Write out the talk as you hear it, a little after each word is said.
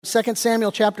2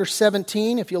 Samuel chapter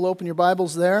 17, if you'll open your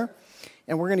Bibles there.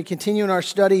 And we're going to continue in our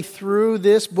study through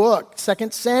this book, 2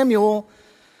 Samuel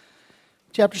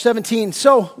chapter 17.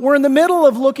 So we're in the middle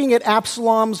of looking at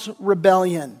Absalom's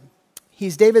rebellion.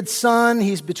 He's David's son.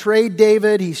 He's betrayed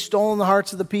David. He's stolen the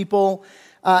hearts of the people.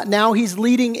 Now he's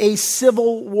leading a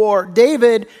civil war.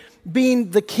 David, being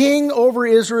the king over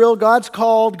Israel, God's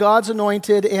called, God's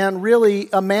anointed, and really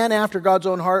a man after God's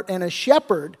own heart and a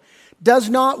shepherd,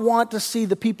 does not want to see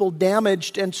the people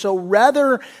damaged. And so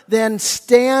rather than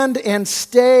stand and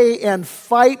stay and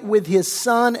fight with his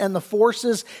son and the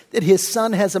forces that his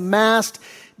son has amassed,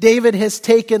 David has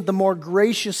taken the more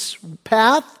gracious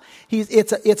path.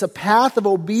 It's a path of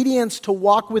obedience to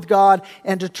walk with God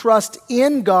and to trust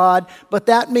in God, but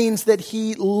that means that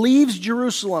he leaves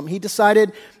Jerusalem. He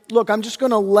decided, look, I'm just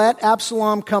going to let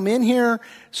Absalom come in here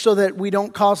so that we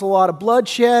don't cause a lot of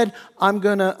bloodshed. I'm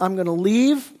going to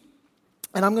leave.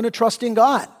 And I'm going to trust in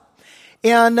God.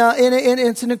 And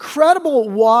it's an incredible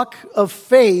walk of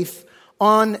faith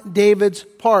on David's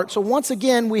part. So once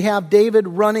again, we have David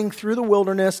running through the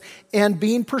wilderness and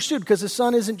being pursued because his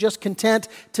son isn't just content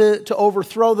to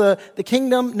overthrow the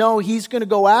kingdom. No, he's going to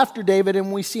go after David.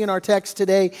 And we see in our text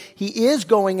today, he is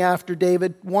going after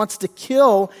David, wants to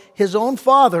kill his own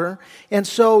father. And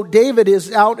so David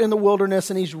is out in the wilderness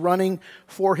and he's running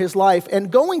for his life. And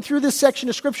going through this section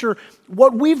of Scripture,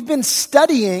 what we've been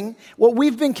studying, what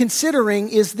we've been considering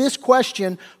is this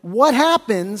question: what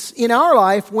happens in our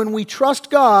life when we trust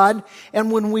God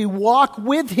and when we walk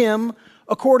with Him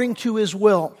according to His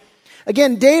will?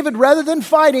 Again, David, rather than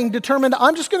fighting, determined,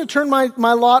 I'm just going to turn my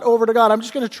lot over to God. I'm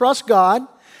just going to trust God.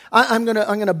 I'm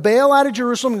going to bail out of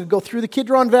Jerusalem. I'm going to go through the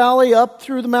Kidron Valley, up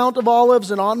through the Mount of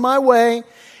Olives, and on my way.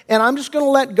 And I'm just going to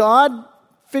let God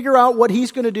figure out what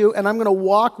He's going to do, and I'm going to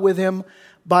walk with Him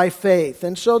by faith.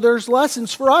 And so there's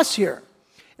lessons for us here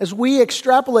as we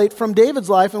extrapolate from David's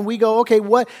life and we go, okay,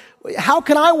 how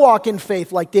can I walk in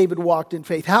faith like David walked in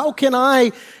faith? How can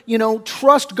I,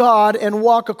 trust God and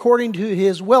walk according to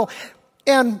His will?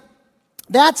 And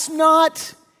that's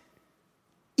not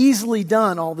easily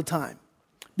done all the time.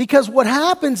 Because what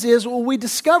happens is, we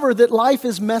discover that life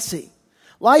is messy.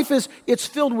 It's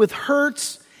filled with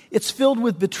hurts. It's filled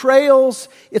with betrayals.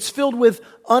 It's filled with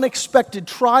unexpected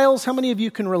trials. How many of you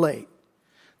can relate?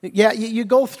 Yeah, you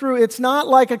go through, it's not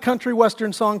like a country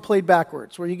western song played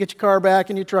backwards, where you get your car back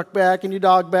and your truck back and your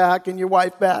dog back and your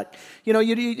wife back.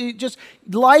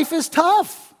 Life is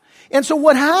tough. And so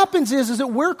what happens is that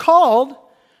we're called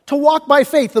to walk by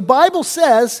faith. The Bible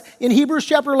says in Hebrews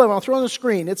chapter 11, I'll throw on the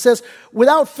screen, it says,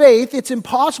 without faith, it's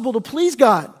impossible to please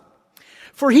God.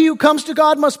 For he who comes to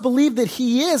God must believe that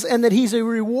He is, and that He's a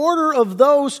rewarder of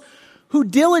those who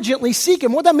diligently seek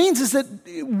Him. What that means is that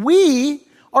we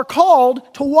are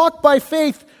called to walk by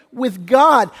faith with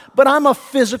God. But I'm a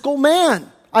physical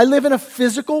man. I live in a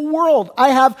physical world. I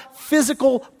have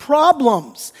physical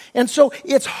problems. And so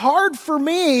it's hard for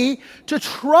me to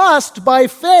trust by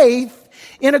faith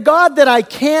in a God that I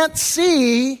can't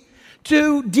see,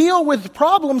 to deal with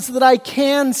problems that I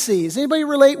can see. Does anybody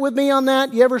relate with me on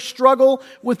that? You ever struggle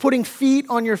with putting feet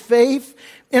on your faith?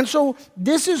 And so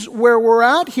this is where we're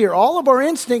at here. All of our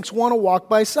instincts want to walk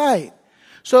by sight.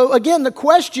 So again, the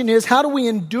question is, how do we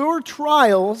endure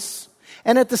trials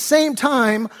and at the same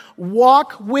time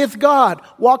walk with God?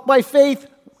 Walk by faith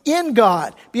in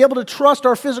God. Be able to trust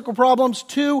our physical problems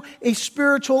to a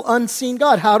spiritual, unseen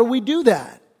God. How do we do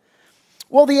that?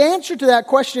 Well, the answer to that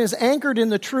question is anchored in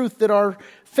the truth that our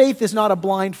faith is not a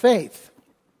blind faith.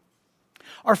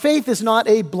 Our faith is not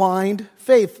a blind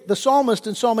faith. The psalmist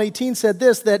in Psalm 18 said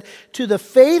this, that to the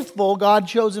faithful, God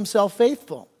shows Himself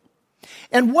faithful.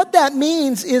 And what that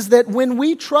means is that when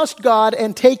we trust God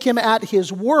and take Him at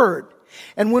His word,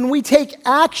 and when we take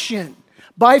action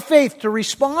by faith to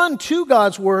respond to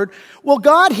God's word, well,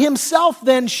 God Himself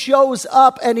then shows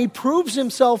up and He proves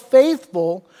Himself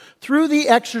faithful through the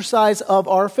exercise of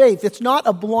our faith. It's not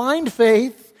a blind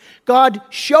faith. God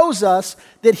shows us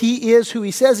that He is who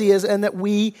He says He is and that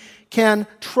we can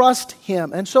trust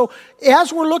Him. And so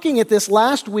as we're looking at this,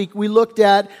 last week we looked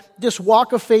at this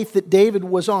walk of faith that David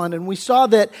was on. And we saw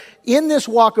that in this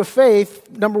walk of faith,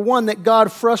 number one, that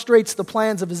God frustrates the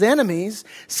plans of His enemies.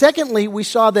 Secondly, we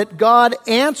saw that God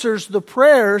answers the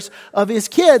prayers of His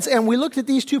kids. And we looked at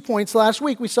these 2 points last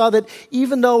week. We saw that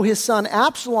even though his son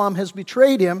Absalom has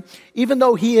betrayed him, even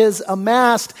though he has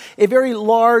amassed a very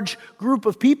large group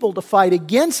of people to fight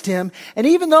against him, and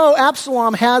even though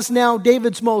Absalom has now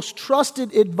David's most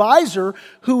trusted advisor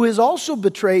who has also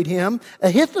betrayed him,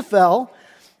 Ahithophel,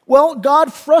 well,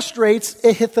 God frustrates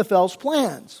Ahithophel's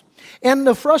plans. And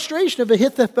the frustration of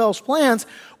Ahithophel's plans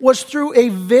was through a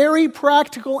very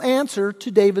practical answer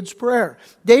to David's prayer.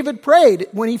 David prayed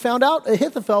when he found out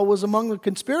Ahithophel was among the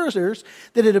conspirators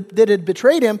that had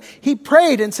betrayed him. He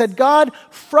prayed and said, God,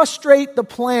 frustrate the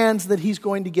plans that he's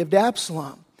going to give to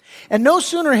Absalom. And no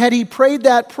sooner had he prayed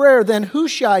that prayer than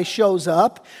Hushai shows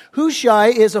up. Hushai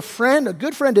is a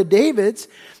good friend of David's.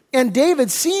 And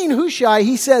David, seeing Hushai,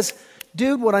 he says,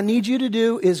 dude, what I need you to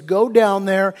do is go down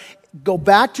there, go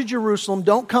back to Jerusalem,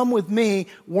 don't come with me,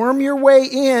 worm your way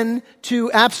in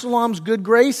to Absalom's good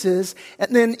graces,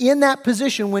 and then in that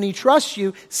position, when he trusts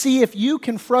you, see if you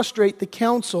can frustrate the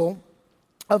counsel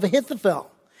of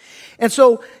Ahithophel. And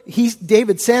so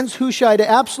David sends Hushai to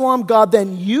Absalom. God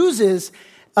then uses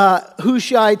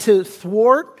Hushai to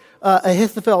thwart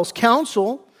Ahithophel's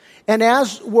counsel. And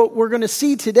as what we're going to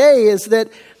see today is that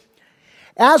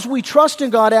as we trust in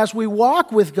God, as we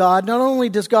walk with God, not only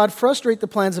does God frustrate the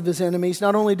plans of his enemies,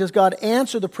 not only does God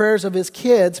answer the prayers of his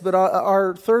kids, but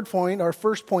our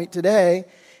first point today,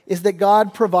 is that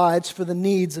God provides for the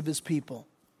needs of his people.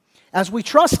 As we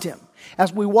trust him,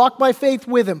 as we walk by faith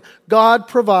with him, God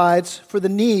provides for the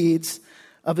needs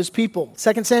of his people.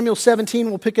 2 Samuel 17,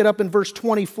 we'll pick it up in verse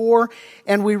 24,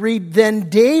 and we read, Then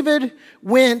David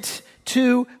went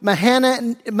to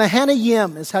Mahanaim,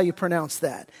 is how you pronounce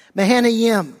that.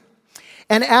 Mahanaim.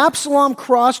 And Absalom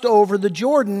crossed over the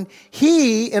Jordan,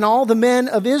 he and all the men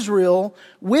of Israel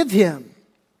with him.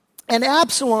 And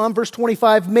Absalom, verse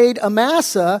 25, made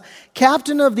Amasa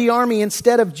captain of the army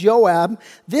instead of Joab.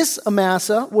 This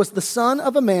Amasa was the son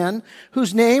of a man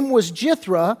whose name was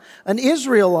Jithra, an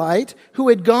Israelite, who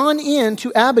had gone in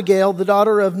to Abigail, the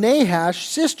daughter of Nahash,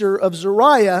 sister of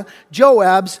Zeruiah,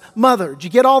 Joab's mother. Did you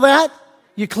get all that?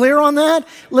 You clear on that?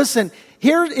 Listen,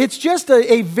 here it's just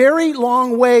a very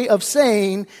long way of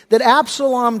saying that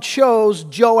Absalom chose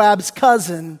Joab's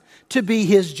cousin to be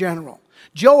his general.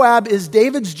 Joab is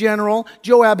David's general.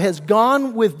 Joab has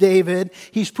gone with David.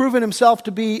 He's proven himself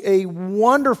to be a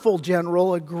wonderful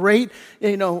general, a great,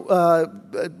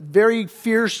 very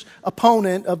fierce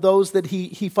opponent of those that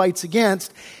he fights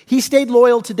against. He stayed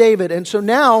loyal to David. And so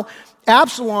now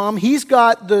Absalom, he's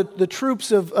got the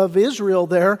troops of Israel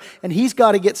there, and he's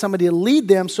got to get somebody to lead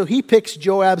them, so he picks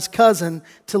Joab's cousin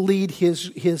to lead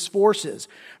his forces.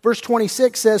 Verse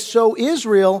 26 says, So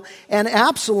Israel and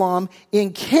Absalom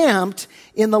encamped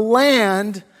in the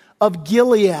land of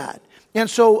Gilead. And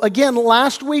so again,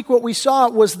 last week what we saw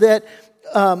was that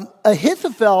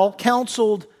Ahithophel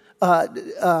counseled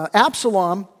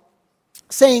Absalom,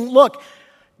 saying, look,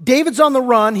 David's on the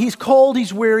run. He's cold,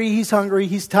 he's weary, he's hungry,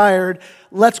 he's tired.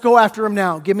 Let's go after him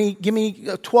now. Give me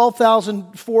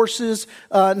 12,000 forces,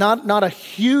 not a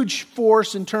huge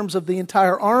force in terms of the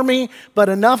entire army, but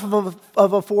enough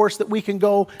of a force that we can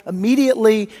go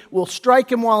immediately. We'll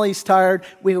strike him while he's tired.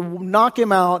 We'll knock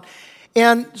him out.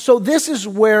 And so this is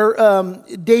where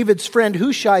David's friend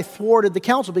Hushai thwarted the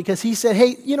counsel, because he said,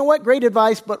 hey, you know what? Great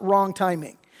advice, but wrong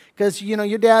timing. Because,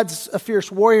 your dad's a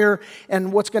fierce warrior,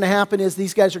 and what's going to happen is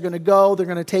these guys are going to go, they're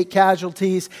going to take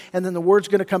casualties, and then the word's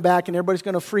going to come back, and everybody's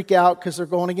going to freak out because they're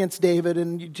going against David,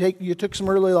 and you took some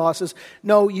early losses.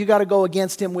 No, you got to go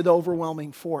against him with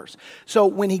overwhelming force. So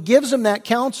when he gives him that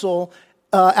counsel,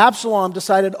 Absalom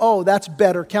decided, that's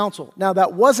better counsel. Now,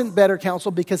 that wasn't better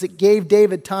counsel because it gave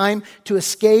David time to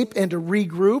escape and to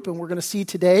regroup, and we're going to see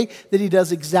today that he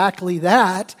does exactly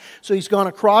that. So he's gone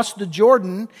across the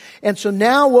Jordan, and so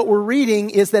now what we're reading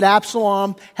is that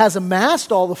Absalom has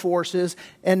amassed all the forces,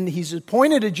 and he's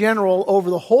appointed a general over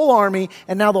the whole army,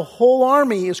 and now the whole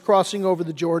army is crossing over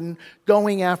the Jordan,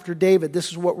 going after David.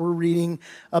 This is what we're reading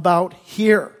about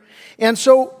here. And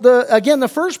so, the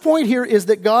first point here is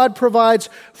that God provides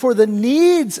for the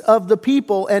needs of the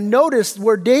people. And notice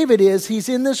where David is. He's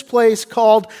in this place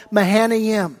called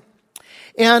Mahanaim.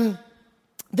 And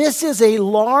this is a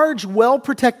large,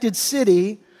 well-protected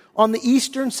city on the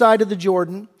eastern side of the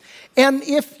Jordan. And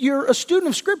if you're a student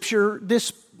of Scripture,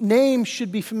 this name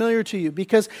should be familiar to you,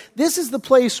 because this is the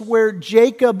place where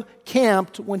Jacob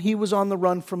camped when he was on the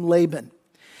run from Laban.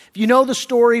 If you know the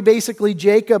story, basically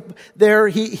Jacob there,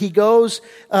 he goes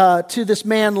to this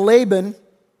man Laban,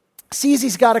 sees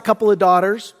he's got a couple of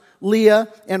daughters, Leah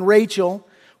and Rachel.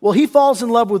 Well, he falls in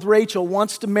love with Rachel,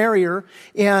 wants to marry her,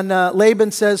 and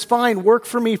Laban says, fine, work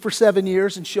for me for 7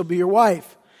 years and she'll be your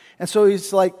wife. And so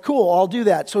he's like, cool, I'll do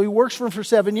that. So he works for him for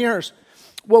 7 years.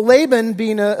 Well, Laban,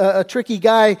 being a tricky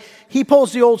guy, he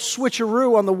pulls the old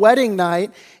switcheroo on the wedding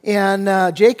night,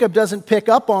 and Jacob doesn't pick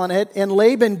up on it, and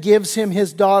Laban gives him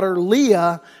his daughter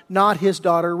Leah, not his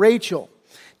daughter Rachel.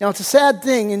 Now, it's a sad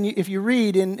thing, and if you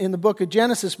read in the book of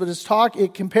Genesis, but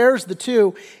it compares the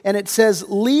two, and it says,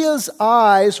 Leah's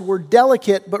eyes were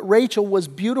delicate, but Rachel was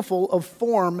beautiful of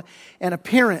form and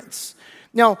appearance.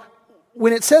 Now,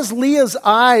 when it says Leah's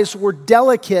eyes were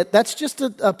delicate, that's just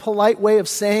a polite way of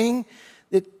saying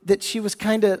that she was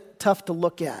kind of tough to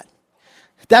look at.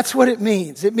 That's what it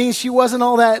means. It means she wasn't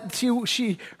all that.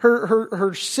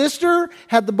 Her sister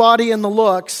had the body and the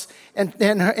looks,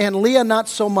 and Leah not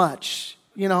so much.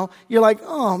 You know, you're like,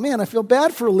 oh man, I feel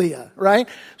bad for Leah, right?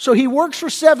 So he works for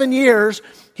 7 years.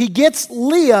 He gets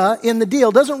Leah in the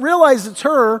deal, doesn't realize it's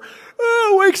her,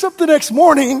 wakes up the next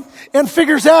morning and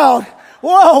figures out,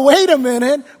 whoa, wait a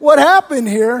minute, what happened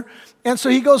here? And so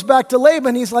he goes back to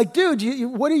Laban. He's like, dude,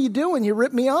 what are you doing? You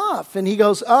ripped me off. And he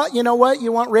goes, you know what?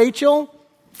 You want Rachel?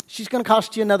 She's going to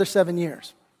cost you another 7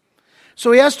 years.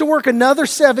 So he has to work another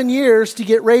 7 years to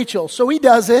get Rachel. So he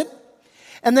does it.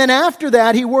 And then after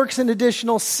that, he works an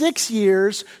additional 6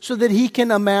 years so that he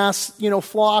can amass,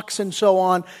 flocks and so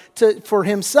on for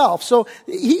himself. So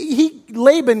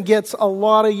Laban gets a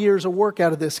lot of years of work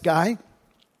out of this guy.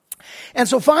 And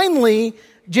so finally,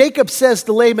 Jacob says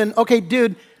to Laban, okay,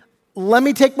 dude, let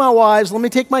me take my wives, let me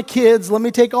take my kids, let me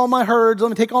take all my herds, let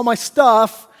me take all my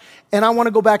stuff, and I want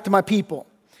to go back to my people.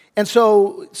 And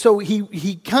so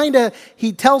he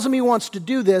tells him he wants to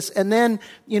do this, and then,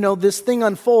 this thing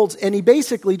unfolds, and he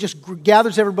basically just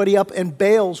gathers everybody up and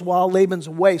bails while Laban's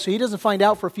away. So he doesn't find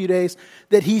out for a few days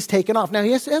that he's taken off. Now,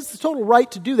 he has the total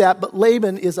right to do that, but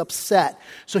Laban is upset.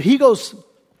 So he goes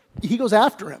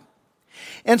after him.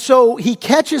 And so he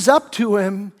catches up to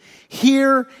him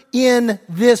here in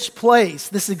this place,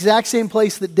 this exact same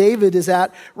place that David is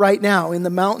at right now, in the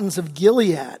mountains of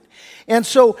Gilead. And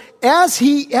so as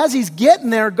he's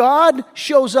getting there, God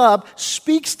shows up,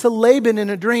 speaks to Laban in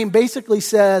a dream, basically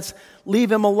says,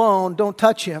 leave him alone, don't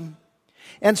touch him.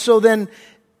 And so then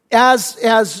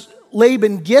as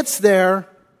Laban gets there,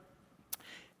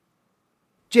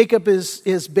 Jacob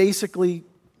is basically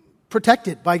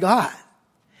protected by God.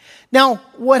 Now,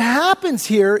 what happens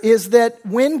here is that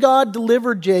when God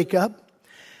delivered Jacob,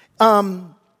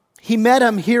 he met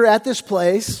him here at this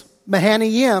place,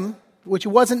 Mahanaim, which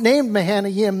wasn't named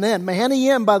Mahanaim then.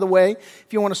 Mahanaim, by the way, if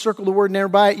you want to circle the word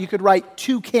nearby it, you could write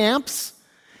 2 camps,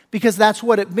 because that's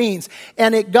what it means.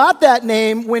 And it got that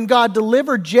name when God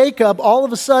delivered Jacob. All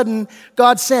of a sudden,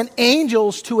 God sent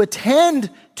angels to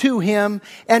attend to him,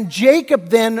 and Jacob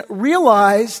then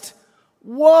realized,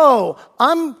 whoa,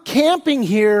 I'm camping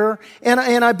here, and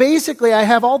I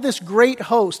have all this great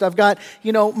host. I've got,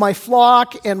 my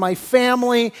flock and my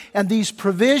family and these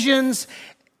provisions.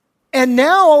 And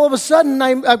now all of a sudden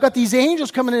I've got these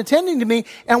angels coming and attending to me,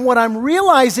 and what I'm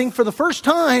realizing for the first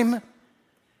time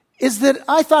is that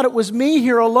I thought it was me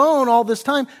here alone all this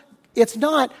time. It's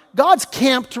not. God's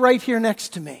camped right here next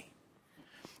to me.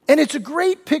 And it's a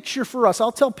great picture for us.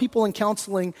 I'll tell people in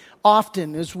counseling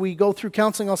often as we go through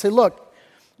counseling, I'll say, look,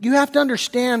 you have to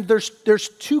understand there's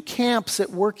 2 camps at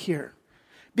work here.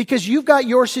 Because you've got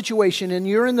your situation and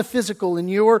you're in the physical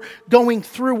and you're going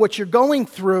through what you're going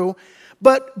through.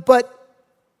 But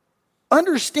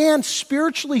understand,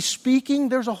 spiritually speaking,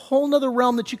 there's a whole nother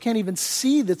realm that you can't even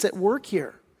see that's at work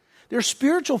here. There's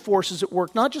spiritual forces at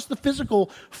work, not just the physical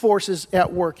forces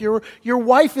at work. Your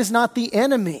wife is not the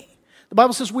enemy. The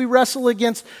Bible says we wrestle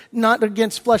not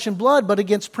against flesh and blood, but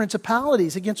against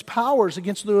principalities, against powers,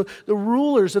 against the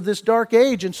rulers of this dark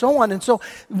age, and so on. And so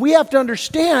we have to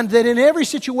understand that in every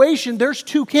situation, there's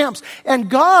 2 camps. And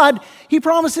God, He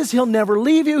promises He'll never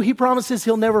leave you. He promises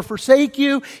He'll never forsake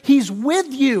you. He's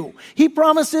with you. He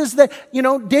promises that,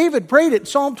 David prayed it,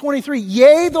 Psalm 23,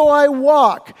 yea, though I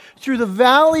walk through the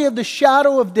valley of the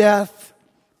shadow of death,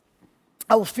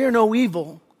 I will fear no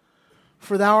evil,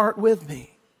 for thou art with me.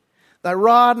 Thy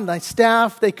rod and thy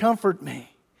staff, they comfort me.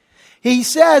 He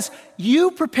says,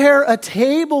 you prepare a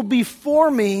table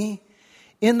before me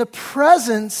in the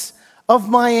presence of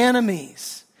my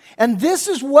enemies. And this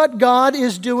is what God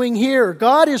is doing here.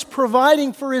 God is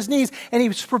providing for his needs, and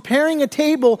he's preparing a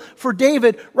table for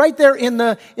David right there in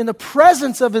the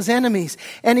presence of his enemies.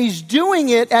 And he's doing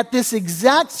it at this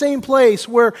exact same place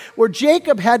where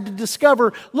Jacob had to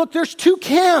discover, look, there's 2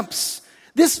 camps.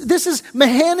 This is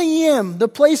Mahanaim, the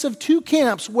place of 2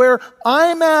 camps, where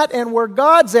I'm at and where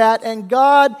God's at, and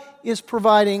God is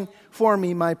providing for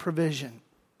me my provision.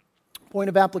 Point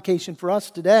of application for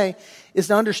us today is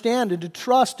to understand and to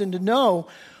trust and to know,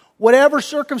 whatever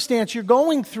circumstance you're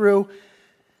going through,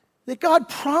 that God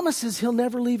promises He'll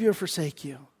never leave you or forsake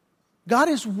you. God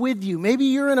is with you. Maybe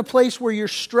you're in a place where you're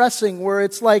stressing, where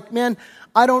it's like, man,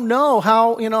 I don't know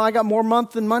how, I got more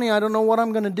month than money. I don't know what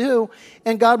I'm going to do.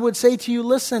 And God would say to you,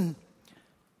 listen,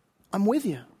 I'm with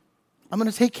you. I'm going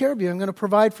to take care of you. I'm going to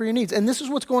provide for your needs. And this is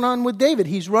what's going on with David.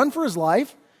 He's run for his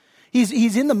life.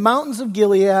 He's in the mountains of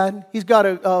Gilead. He's got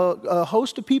a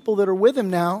host of people that are with him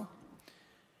now.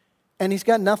 And he's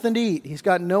got nothing to eat. He's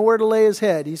got nowhere to lay his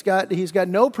head. He's got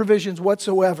no provisions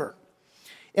whatsoever.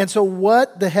 And so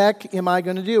what the heck am I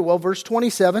going to do? Well, verse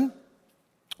 27,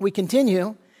 we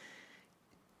continue.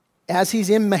 As he's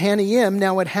in Mahanaim,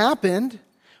 now it happened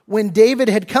when David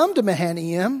had come to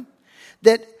Mahanaim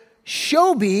that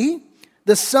Shobi,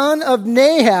 the son of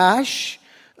Nahash,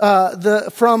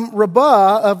 from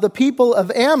Rabbah of the people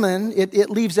of Ammon, it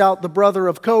leaves out the brother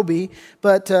of Kobe,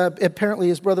 but apparently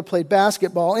his brother played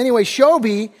basketball. Anyway,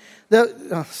 Shobi,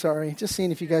 just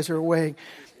seeing if you guys are awake,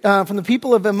 from the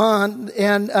people of Ammon,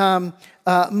 and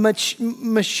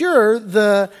Mashur,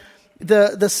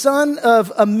 the son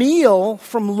of Amiel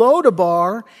from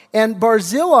Lodabar, and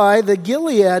Barzillai, the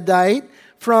Gileadite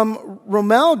from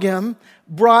Romelgam,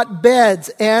 brought beds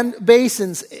and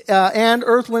basins and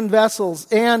earthen vessels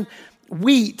and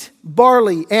wheat,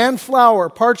 barley and flour,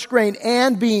 parched grain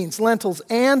and beans, lentils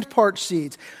and parched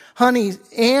seeds, honey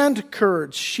and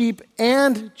curds, sheep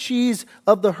and cheese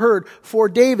of the herd for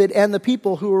David and the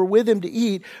people who were with him to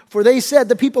eat. For they said,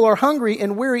 the people are hungry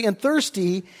and weary and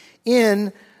thirsty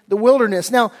in the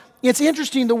wilderness. Now, it's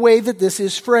interesting the way that this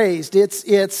is phrased. It's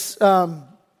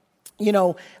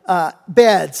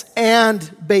beds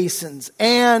and basins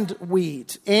and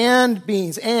wheat and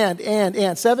beans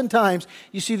and. 7 times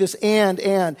you see this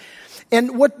and.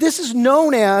 And what this is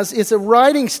known as is a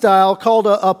writing style called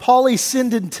a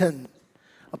polysyndeton.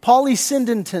 A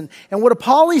polysyndeton. And what a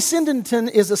polysyndeton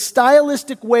is a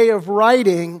stylistic way of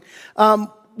writing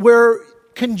where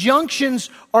conjunctions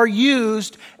are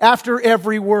used after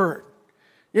every word.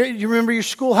 You remember your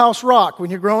schoolhouse rock when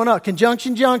you're growing up.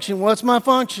 Conjunction, junction, what's my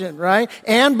function, right?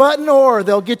 And, but, and, or,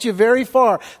 they'll get you very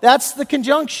far. That's the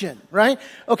conjunction, right?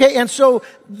 Okay, and so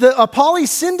a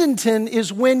polysyndeton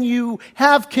is when you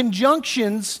have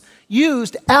conjunctions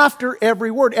used after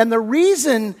every word. And the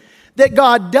reason that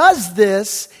God does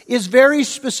this is very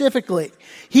specifically.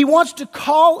 He wants to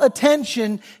call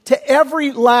attention to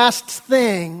every last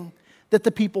thing that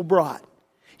the people brought.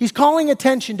 He's calling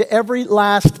attention to every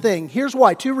last thing. Here's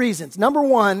why. 2 reasons. Number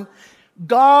 1,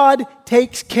 God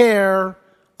takes care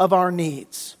of our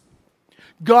needs.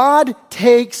 God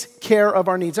takes care of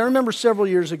our needs. I remember several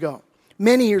years ago,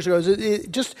 many years ago,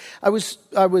 I was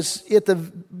at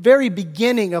the very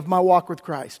beginning of my walk with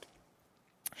Christ.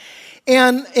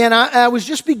 And I was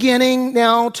just beginning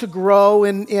now to grow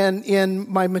in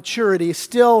my maturity,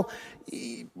 still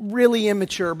really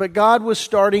immature, but God was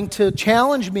starting to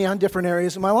challenge me on different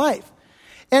areas of my life.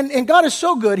 And God is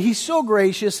so good. He's so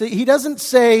gracious. He doesn't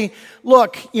say,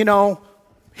 look,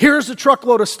 here's a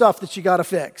truckload of stuff that you got to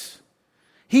fix.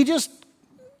 He just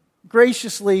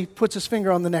graciously puts his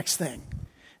finger on the next thing.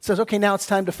 Says, okay, now it's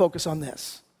time to focus on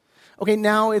this. Okay,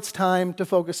 now it's time to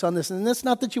focus on this. And it's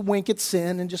not that you wink at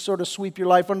sin and just sort of sweep your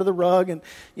life under the rug and,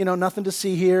 nothing to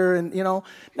see here. And,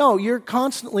 no, you're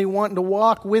constantly wanting to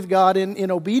walk with God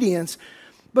in obedience.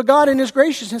 But God, in His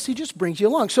graciousness, He just brings you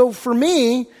along. So for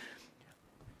me,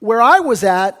 where I was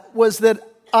at was that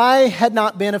I had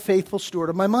not been a faithful steward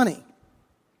of my money.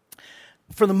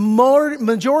 For the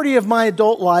majority of my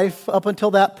adult life, up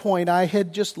until that point, I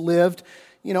had just lived,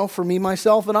 for me,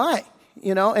 myself, and I.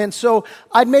 And so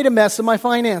I'd made a mess of my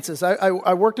finances.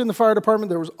 I worked in the fire department.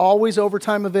 There was always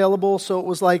overtime available. So it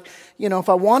was like, if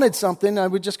I wanted something, I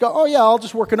would just go, oh yeah, I'll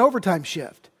just work an overtime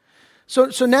shift.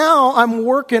 So now I'm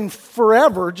working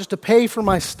forever just to pay for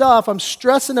my stuff. I'm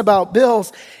stressing about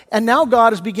bills. And now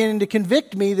God is beginning to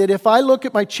convict me that if I look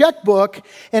at my checkbook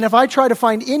and if I try to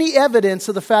find any evidence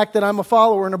of the fact that I'm a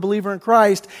follower and a believer in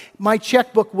Christ, my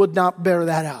checkbook would not bear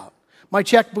that out. My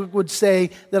checkbook would say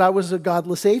that I was a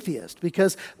godless atheist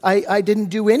because I didn't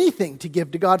do anything to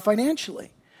give to God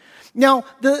financially. Now,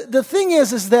 the thing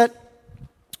is that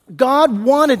God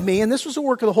wanted me, and this was a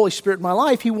work of the Holy Spirit in my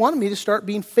life, He wanted me to start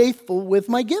being faithful with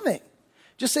my giving.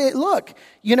 Just say, look,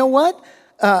 you know what?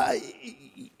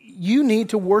 You need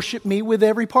to worship me with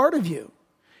every part of you.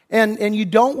 And you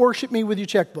don't worship me with your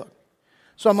checkbook.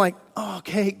 So I'm like, oh,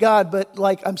 okay, God, but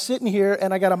I'm sitting here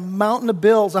and I got a mountain of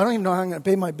bills. I don't even know how I'm going to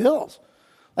pay my bills.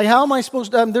 How am I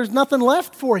supposed to, there's nothing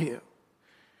left for you.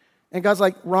 And God's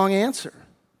like, wrong answer.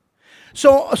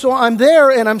 So I'm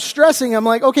there and I'm stressing. I'm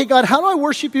like, okay, God, how do I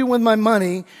worship you with my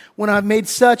money when I've made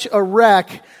such a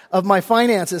wreck of my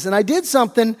finances? And I did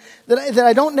something that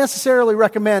I don't necessarily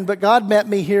recommend, but God met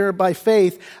me here by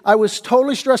faith. I was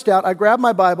totally stressed out. I grabbed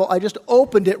my Bible. I just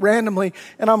opened it randomly.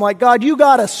 And I'm like, God, you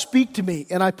got to speak to me.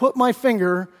 And I put my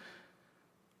finger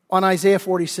on Isaiah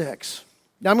 46.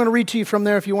 Now, I'm going to read to you from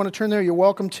there. If you want to turn there, you're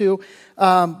welcome to.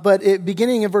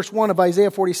 Beginning in verse 1 of Isaiah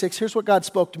 46, here's what God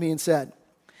spoke to me and said.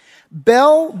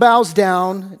 Bel bows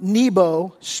down,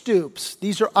 Nebo stoops.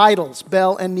 These are idols.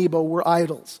 Bel and Nebo were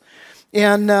idols.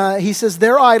 And he says,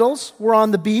 their idols were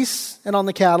on the beasts and on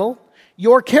the cattle.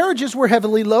 Your carriages were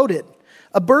heavily loaded,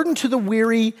 a burden to the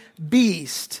weary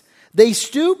beast. They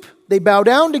stoop, they bow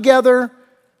down together.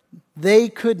 They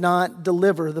could not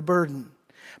deliver the burden,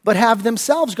 but have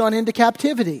themselves gone into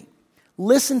captivity.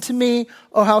 Listen to me,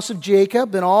 O house of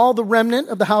Jacob, and all the remnant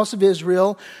of the house of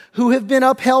Israel, who have been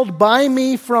upheld by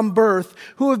me from birth,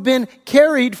 who have been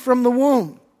carried from the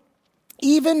womb.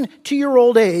 Even to your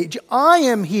old age, I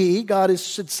am he, God is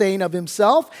saying of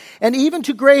himself, and even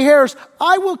to gray hairs,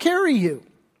 I will carry you.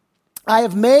 I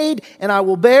have made, and I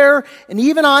will bear, and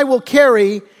even I will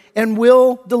carry, and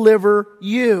will deliver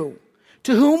you.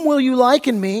 To whom will you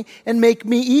liken me and make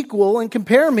me equal and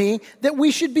compare me that we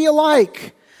should be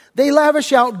alike? They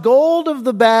lavish out gold of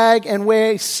the bag and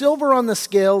weigh silver on the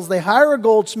scales. They hire a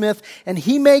goldsmith and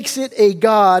he makes it a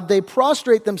god. They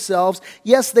prostrate themselves.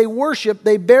 Yes, they worship.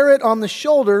 They bear it on the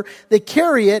shoulder. They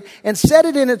carry it and set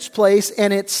it in its place,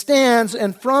 and it stands,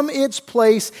 and from its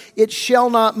place it shall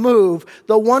not move.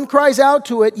 Though one cries out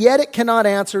to it, yet it cannot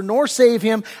answer nor save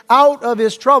him out of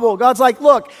his trouble. God's like,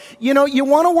 look, you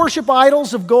want to worship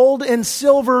idols of gold and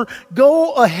silver,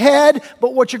 go ahead,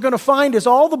 but what you're going to find is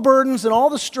all the burdens and all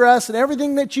the stress and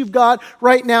everything that you've got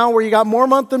right now, where you got more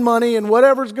month than money and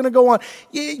whatever's going to go on.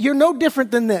 You're no different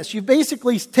than this. You've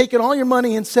basically taken all your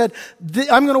money and said,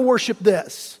 I'm going to worship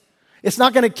this. It's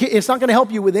not going to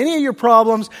help you with any of your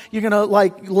problems. You're going to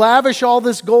lavish all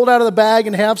this gold out of the bag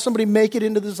and have somebody make it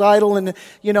into this idol, and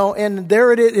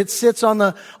there it sits on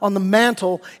the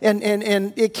mantle, and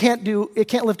it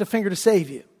can't lift a finger to save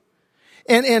you.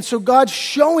 And so God's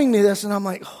showing me this, and I'm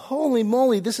like, holy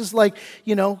moly, this is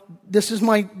this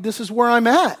is where I'm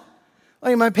at.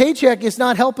 My paycheck is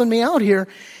not helping me out here.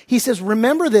 He says,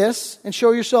 remember this and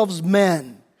show yourselves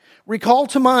men. Recall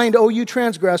to mind, O you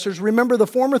transgressors, remember the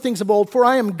former things of old, for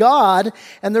I am God,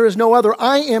 and there is no other.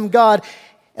 I am God,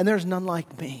 and there's none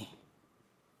like me.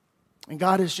 And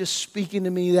God is just speaking to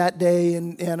me that day,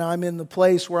 and I'm in the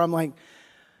place where I'm like,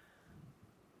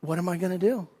 what am I going to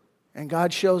do? And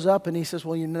God shows up and he says,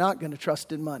 well, you're not going to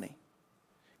trust in money.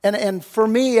 And for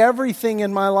me, everything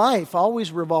in my life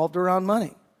always revolved around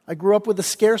money. I grew up with a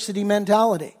scarcity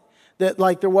mentality that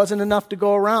there wasn't enough to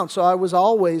go around. So I was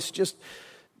always just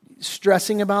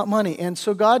stressing about money. And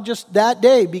so God just that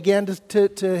day began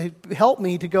to help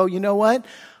me to go, you know what?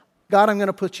 God, I'm going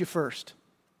to put you first.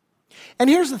 And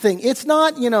here's the thing. It's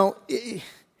not,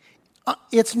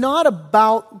 it's not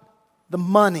about the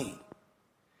money.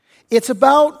 It's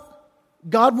about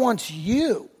God wants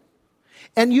you.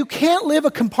 And you can't live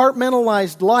a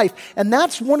compartmentalized life. And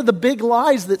that's one of the big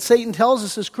lies that Satan tells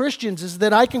us as Christians, is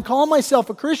that I can call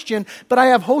myself a Christian, but I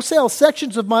have wholesale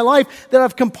sections of my life that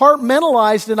I've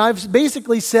compartmentalized, and I've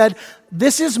basically said,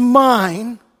 this is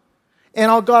mine,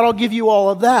 and God, I'll give you all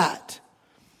of that.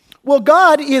 Well,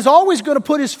 God is always going to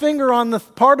put his finger on the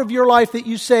part of your life that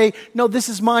you say, no, this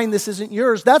is mine, this isn't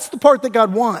yours. That's the part that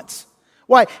God wants.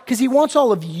 Why? Because he wants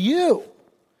all of you.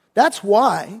 That's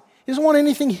why. He doesn't want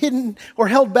anything hidden or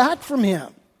held back from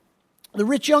him. The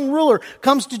rich young ruler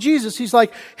comes to Jesus. He's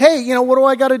like, hey, what do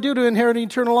I got to do to inherit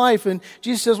eternal life? And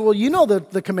Jesus says, well,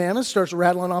 the commandments. Starts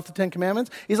rattling off the 10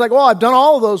 commandments. He's like, well, I've done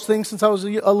all of those things since I was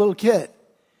a little kid.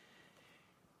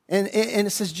 And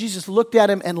it says Jesus looked at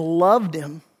him and loved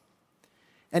him.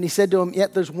 And he said to him,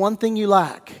 yet there's one thing you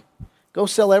lack. Go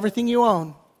sell everything you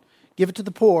own, give it to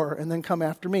the poor, and then come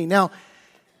after me. Now,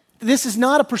 this is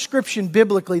not a prescription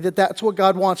biblically that's what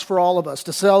God wants for all of us,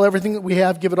 to sell everything that we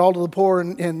have, give it all to the poor,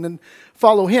 and then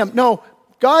follow him. No,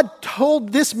 God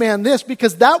told this man this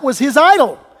because that was his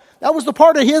idol. That was the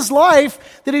part of his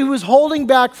life that he was holding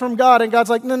back from God. And God's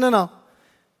like, no.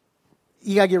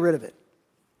 You got to get rid of it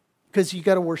because you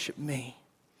got to worship me.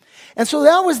 And so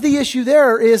that was the issue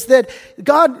there, is that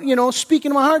God,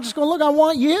 speaking to my heart, just going, look, I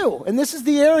want you. And this is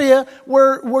the area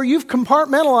where you've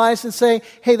compartmentalized and say,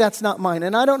 hey, that's not mine.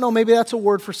 And I don't know, maybe that's a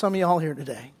word for some of y'all here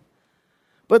today.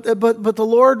 But the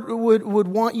Lord would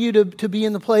want you to be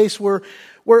in the place where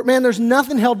man, there's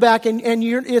nothing held back, and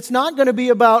it's not going to be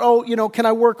about, can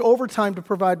I work overtime to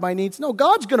provide my needs? No,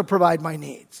 God's going to provide my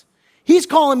needs. He's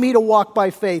calling me to walk by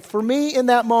faith. For me, in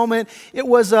that moment, it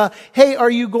was, hey,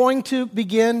 are you going to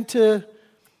begin to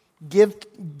give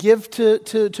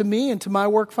to me and to my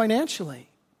work financially?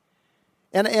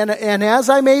 And as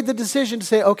I made the decision to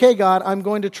say, okay, God, I'm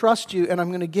going to trust you and I'm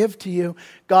going to give to you,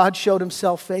 God showed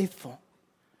himself faithful.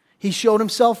 He showed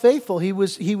himself faithful. He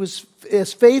was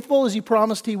as faithful as he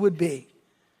promised he would be.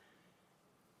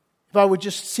 if I would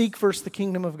just seek first the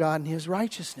kingdom of God and His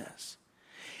righteousness.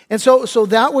 And so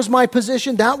that was my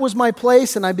position, that was my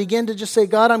place, and I began to just say,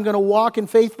 God, I'm going to walk in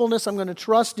faithfulness, I'm going to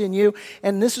trust in you,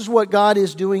 and this is what God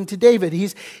is doing to David.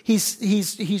 He's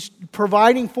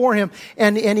providing for him,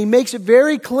 and he makes it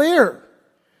very clear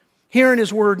here in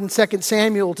His Word in 2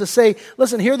 Samuel to say,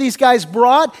 listen, here these guys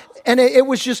brought, and it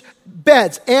was just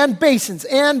beds, and basins,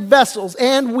 and vessels,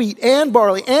 and wheat, and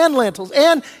barley, and lentils,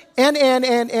 and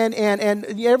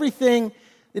everything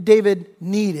that David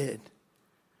needed,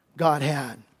 God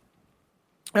had.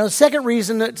 Now, the second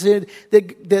reason that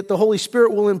the Holy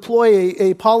Spirit will employ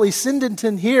a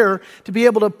polysyndeton here to be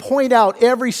able to point out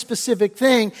every specific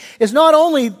thing is not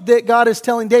only that God is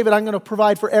telling David, I'm going to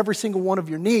provide for every single one of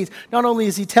your needs. Not only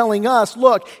is He telling us,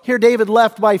 look, here David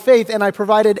left by faith and I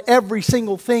provided every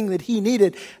single thing that he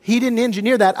needed. He didn't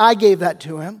engineer that. I gave that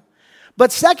to him.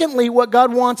 But secondly, what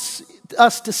God wants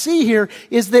us to see here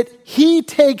is that He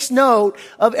takes note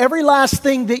of every last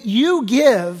thing that you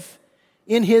give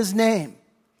in His name.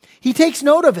 He takes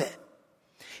note of it.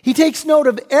 He takes note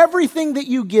of everything that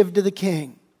you give to the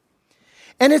king.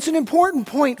 And it's an important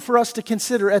point for us to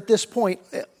consider at this point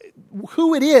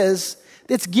who it is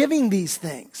that's giving these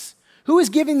things. Who is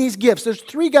giving these gifts? There's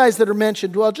three guys that are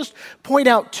mentioned. Well, I'll just point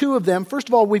out two of them. First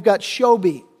of all, we've got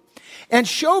Shobi. And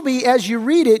Shobi, as you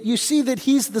read it, you see that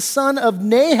he's the son of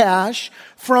Nahash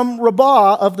from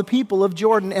Rabbah of the people of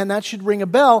Jordan. And that should ring a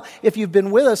bell if you've been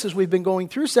with us as we've been going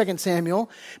through 2 Samuel.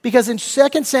 Because in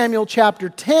 2 Samuel chapter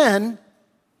 10,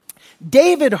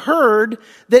 David heard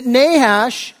that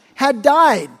Nahash had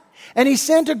died. And he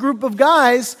sent a group of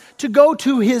guys to go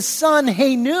to his son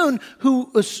Hanun, who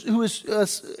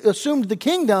assumed the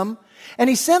kingdom. And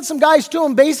he sent some guys to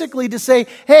him basically to say,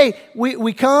 hey,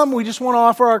 we come, we just want to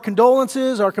offer our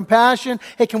condolences, our compassion.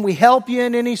 Hey, can we help you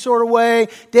in any sort of way?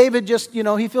 David just,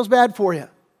 he feels bad for you.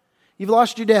 You've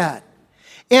lost your dad.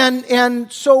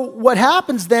 And so what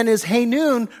happens then is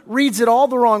Hanun reads it all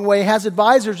the wrong way, has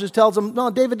advisors who tells him, no,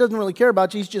 David doesn't really care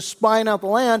about you. He's just spying out the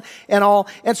land and all.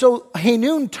 And so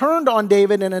Hanun turned on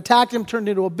David and attacked him, turned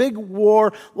into a big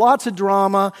war, lots of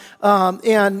drama.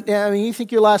 And I mean, you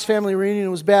think your last family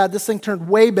reunion was bad. This thing turned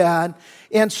way bad.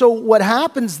 And so what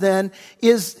happens then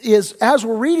is as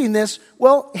we're reading this,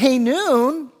 well,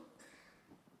 Hanun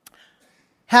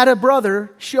had a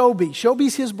brother, Shobi.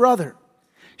 Shobi's his brother.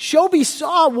 Shobi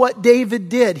saw what David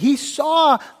did. He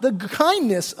saw the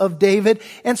kindness of David,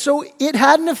 and so it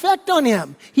had an effect on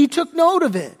him. He took note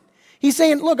of it. He's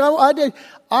saying, look,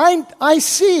 I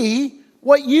see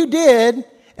what you did,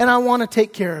 and I want to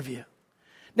take care of you.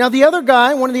 Now, the other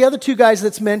guy, one of the other two guys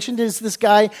that's mentioned is this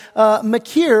guy,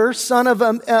 Machir, son of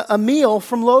Amiel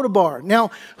from Lodabar. Now,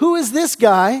 who is this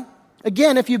guy?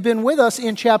 Again, if you've been with us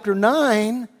in chapter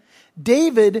 9,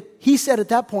 David, he said at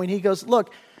that point, he goes,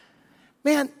 look,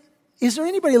 man, is there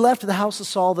anybody left of the house of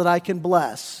Saul that I can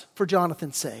bless for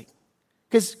Jonathan's sake?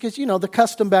 Because the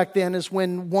custom back then is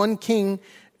when one kingdom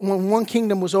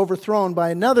was overthrown by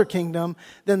another kingdom,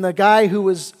 then the guy who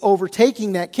was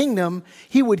overtaking that kingdom,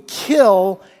 he would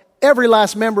kill every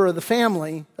last member of the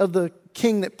family of the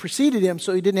king that preceded him,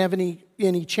 so he didn't have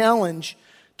any challenge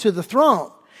to the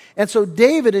throne. And so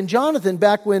David and Jonathan,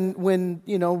 back when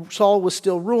Saul was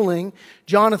still ruling,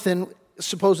 Jonathan,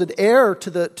 supposed heir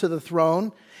to the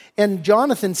throne, and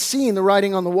Jonathan seeing the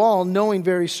writing on the wall, knowing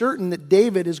very certain that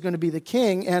David is going to be the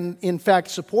king, and in fact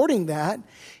supporting that,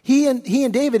 he and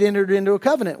David entered into a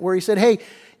covenant where he said, "Hey,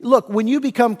 look, when you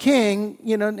become king,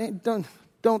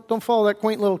 don't follow that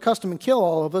quaint little custom and kill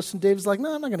all of us." And David's like,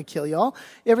 "No, I'm not going to kill y'all.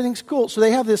 Everything's cool." So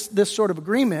they have this sort of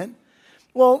agreement.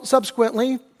 Well,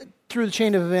 subsequently, through the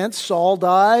chain of events, Saul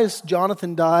dies,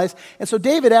 Jonathan dies. And so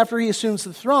David, after he assumes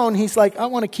the throne, he's like, I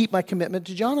want to keep my commitment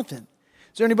to Jonathan.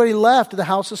 Is there anybody left of the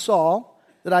house of Saul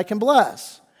that I can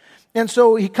bless? And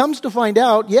so he comes to find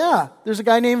out, there's a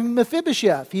guy named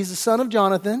Mephibosheth. He's the son of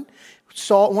Jonathan,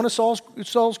 one of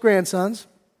Saul's grandsons.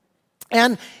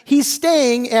 And he's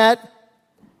staying at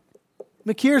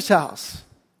Machir's house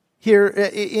here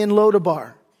in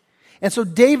Lodabar. And so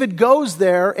David goes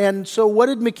there, and so what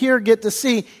did Machir get to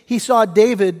see? He saw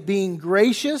David being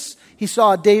gracious. He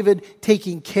saw David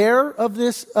taking care of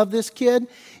this kid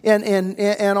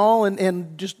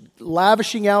and just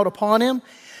lavishing out upon him.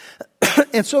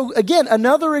 And so again,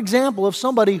 another example of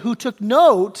somebody who took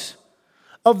note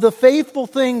of the faithful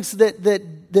things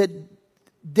that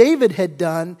David had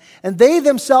done, and they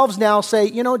themselves now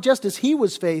say, just as he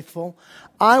was faithful,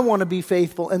 I want to be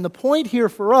faithful. And the point here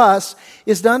for us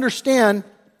is to understand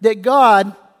that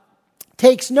God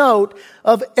takes note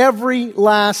of every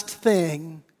last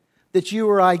thing that you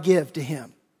or I give to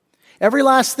Him. Every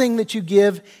last thing that you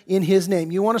give in His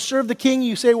name. You want to serve the king,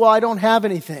 you say, well, I don't have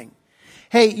anything.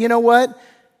 Hey, you know what?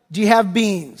 Do you have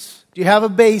beans? Do you have a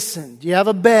basin? Do you have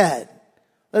a bed?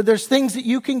 There's things that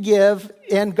you can give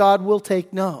and God will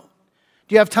take note.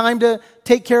 Do you have time to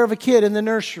take care of a kid in the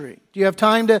nursery? Do you have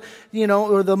time to,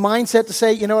 or the mindset to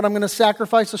say, you know what, I'm going to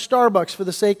sacrifice a Starbucks for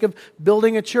the sake of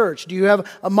building a church? Do you have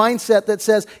a mindset that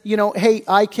says, hey,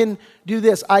 I can do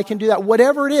this, I can do that?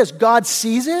 Whatever it is, God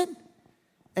sees it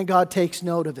and God takes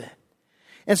note of it.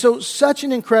 And so such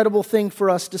an incredible thing for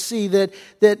us to see that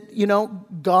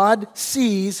God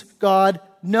sees, God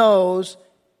knows,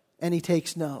 and He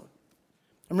takes note.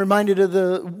 I'm reminded of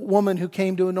the woman who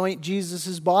came to anoint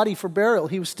Jesus' body for burial.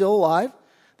 He was still alive.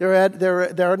 They're at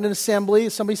an assembly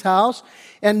at somebody's house.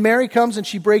 And Mary comes and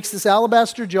she breaks this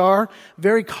alabaster jar,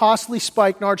 very costly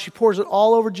spikenard. She pours it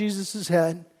all over Jesus'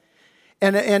 head.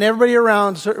 And everybody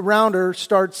around her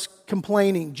starts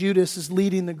complaining. Judas is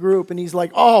leading the group and he's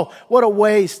like, oh, what a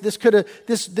waste.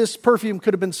 This perfume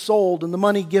could have been sold and the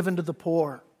money given to the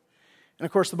poor. And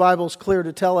of course, the Bible is clear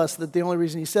to tell us that the only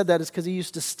reason he said that is because he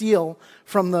used to steal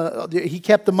from he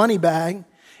kept the money bag,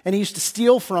 and he used to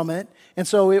steal from it. And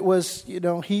so it was,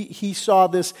 he saw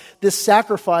this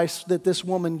sacrifice that this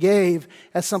woman gave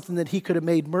as something that he could have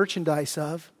made merchandise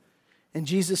of. And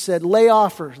Jesus said, lay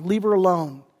off her, leave her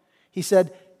alone. He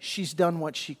said, she's done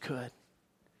what she could.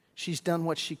 She's done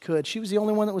what she could. She was the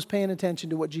only one that was paying attention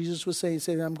to what Jesus was saying. He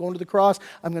said, I'm going to the cross.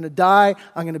 I'm going to die.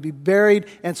 I'm going to be buried.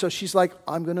 And so she's like,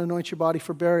 I'm going to anoint your body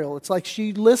for burial. It's like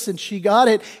she listened. She got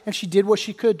it. And she did what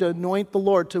she could to anoint the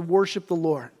Lord, to worship the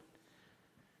Lord.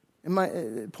 And my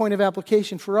point of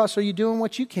application for us, are you doing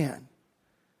what you can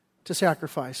to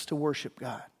sacrifice, to worship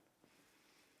God?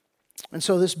 And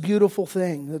so this beautiful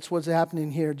thing, that's what's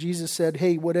happening here. Jesus said,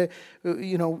 hey,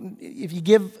 if you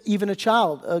give even a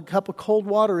child a cup of cold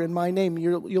water in my name,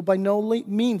 you'll by no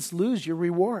means lose your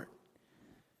reward.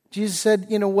 Jesus said,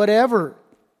 whatever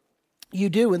you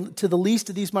do and to the least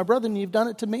of these, my brethren, you've done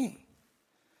it to me.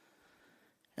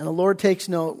 And the Lord takes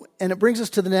note. And it brings us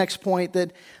to the next point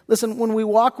that, listen, when we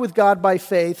walk with God by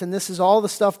faith, and this is all the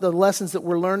stuff, the lessons that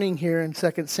we're learning here in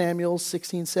 2 Samuel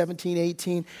 16, 17,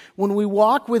 18. When we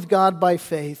walk with God by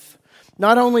faith,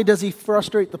 not only does He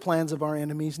frustrate the plans of our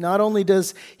enemies, not only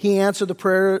does He answer the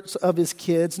prayers of His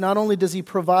kids, not only does He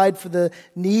provide for the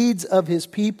needs of His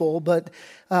people, but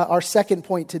our second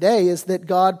point today is that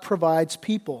God provides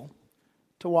people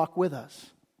to walk with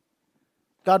us.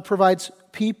 God provides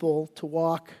people to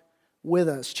walk with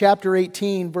us. Chapter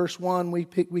 18, verse 1, we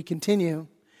continue.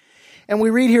 And we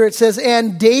read here, it says,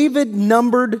 and David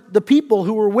numbered the people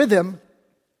who were with him,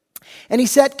 and he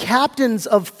set captains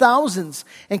of thousands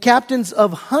and captains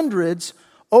of hundreds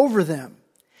over them.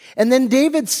 And then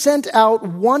David sent out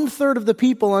 1/3 of the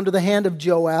people under the hand of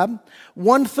Joab,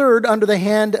 1/3 under the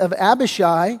hand of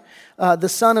Abishai, the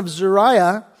son of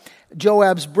Zeruiah,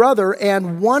 Joab's brother,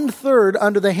 and 1/3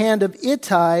 under the hand of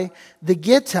Ittai the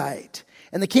Gittite.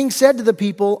 And the king said to the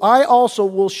people, I also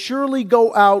will surely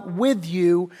go out with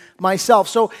you myself.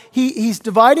 So he's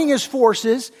dividing his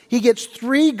forces. He gets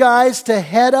 3 guys to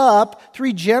head up,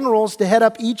 3 generals to head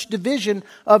up each division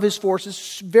of his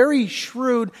forces. Very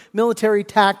shrewd military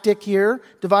tactic here,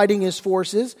 dividing his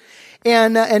forces.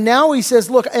 And now he says,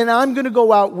 look, and I'm going to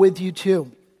go out with you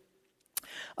too.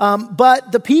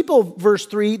 But the people, verse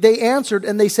 3, they answered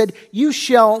and they said, you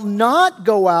shall not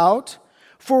go out,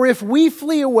 for if we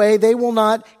flee away, they will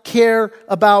not care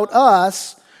about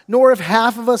us, nor if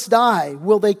half of us die,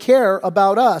 will they care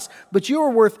about us. But you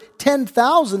are worth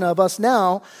 10,000 of us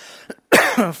now,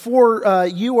 for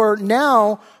you are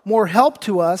now more help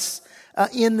to us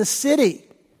in the city.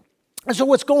 And so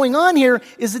what's going on here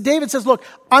is that David says, look,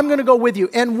 I'm going to go with you.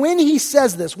 And when he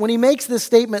says this, when he makes this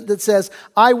statement that says,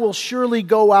 I will surely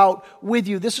go out with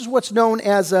you, this is what's known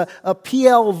as a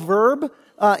PL verb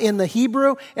in the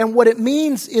Hebrew. And what it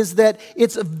means is that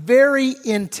it's a very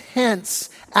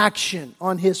intense action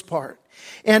on his part.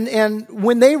 And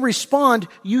when they respond,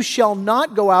 you shall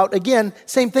not go out. Again,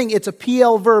 same thing. It's a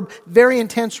PL verb, very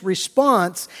intense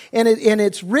response. And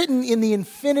it's written in the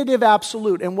infinitive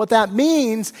absolute. And what that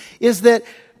means is that,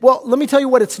 well, let me tell you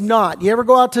what it's not. You ever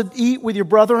go out to eat with your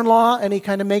brother-in-law and he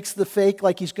kind of makes the fake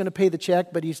like he's going to pay the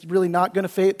check, but he's really not going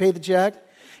to pay the check?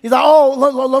 He's like,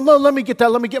 oh, let me get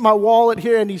that. Let me get my wallet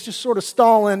here. And he's just sort of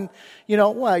stalling,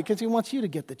 why? Because he wants you to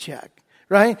get the check.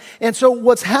 Right? And so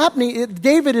what's happening,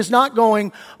 David is not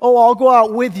going, oh, I'll go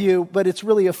out with you, but it's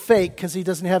really a fake because he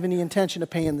doesn't have any intention of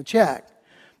paying the check.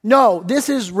 No, this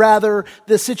is rather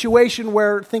the situation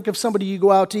where, think of somebody you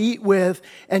go out to eat with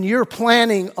and you're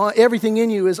planning, everything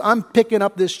in you is, I'm picking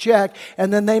up this check,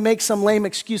 and then they make some lame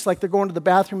excuse like they're going to the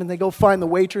bathroom and they go find the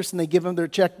waitress and they give them their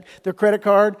check, their credit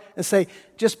card, and say,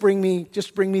 just bring me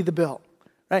the bill.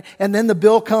 right? And then the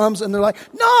bill comes and they're like,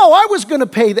 no, I was going to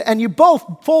pay that. And you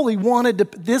both fully wanted to.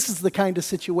 This is the kind of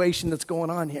situation that's going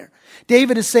on here.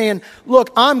 David is saying,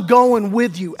 look, I'm going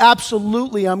with you.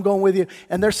 Absolutely, I'm going with you.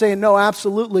 And they're saying, no,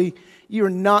 absolutely, you're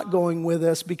not going with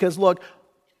us because, look,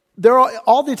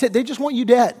 they just want you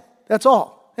dead. That's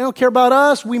all. They don't care about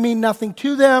us. We mean nothing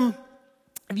to them.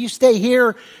 If you stay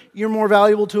here, you're more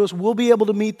valuable to us. We'll be able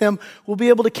to meet them. We'll be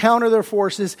able to counter their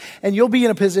forces. And you'll be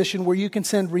in a position where you can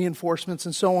send reinforcements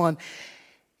and so on.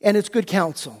 And it's good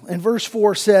counsel. And verse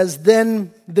 4 says,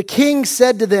 then the king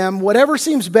said to them, whatever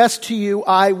seems best to you,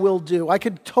 I will do. I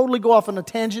could totally go off on a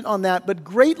tangent on that, but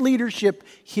great leadership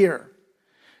here.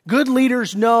 Good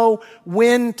leaders know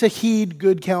when to heed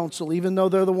good counsel, even though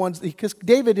they're the ones, because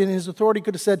David in his authority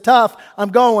could have said, tough, I'm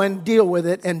going, deal with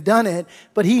it, and done it.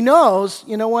 But he knows,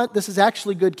 you know what, this is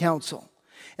actually good counsel.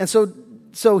 And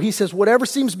so he says, whatever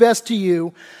seems best to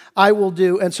you, I will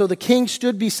do. And so the king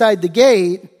stood beside the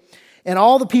gate, and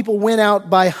all the people went out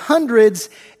by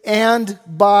hundreds and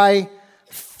by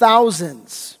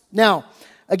thousands. Now,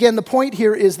 again, the point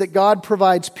here is that God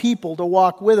provides people to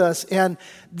walk with us. And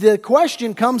the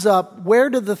question comes up, where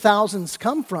did the thousands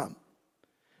come from?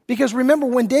 Because remember,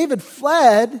 when David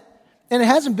fled, and it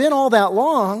hasn't been all that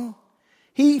long,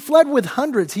 he fled with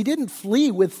hundreds. He didn't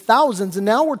flee with thousands. And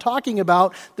now we're talking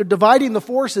about they're dividing the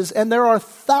forces, and there are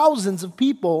thousands of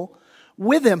people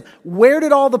with him. Where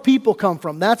did all the people come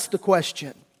from? That's the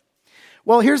question.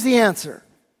 Well, here's the answer.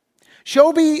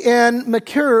 Shobi and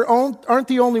Machir aren't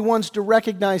the only ones to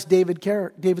recognize David's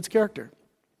character.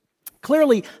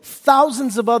 Clearly,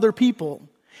 thousands of other people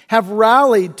have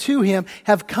rallied to him,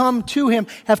 have come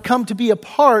to be a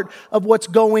part of what's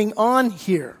going on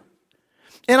here.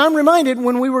 And I'm reminded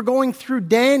when we were going through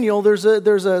Daniel, there's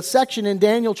a section in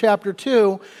Daniel chapter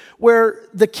 2 where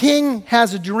the king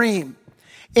has a dream.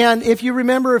 And if you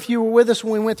remember, if you were with us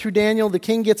when we went through Daniel, the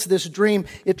king gets this dream.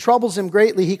 It troubles him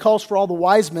greatly. He calls for all the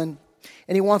wise men,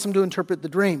 and he wants them to interpret the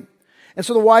dream. And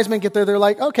so the wise men get there. They're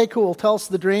like, okay, cool. Tell us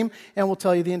the dream, and we'll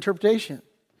tell you the interpretation.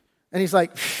 And he's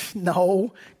like,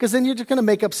 no, because then you're just going to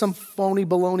make up some phony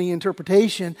baloney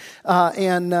interpretation.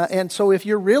 And so if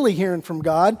you're really hearing from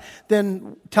God,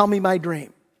 then tell me my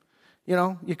dream. You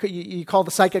know, you call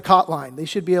the psychic hotline. They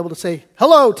should be able to say,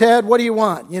 hello, Ted, what do you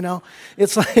want? You know,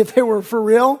 it's like if they were for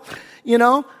real, you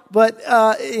know. But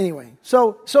anyway,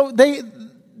 so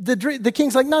the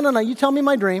king's like, no, you tell me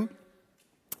my dream.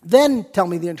 Then tell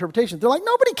me the interpretation. They're like,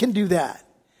 nobody can do that.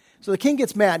 So the king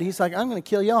gets mad. He's like, I'm going to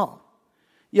kill y'all.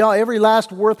 Y'all, every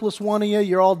last worthless one of you,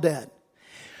 you're all dead.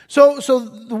 So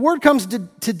the word comes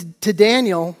to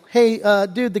Daniel. Hey,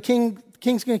 dude, the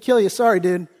king's going to kill you. Sorry,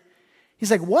 dude. He's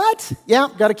like, what? Yeah,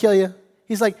 got to kill you.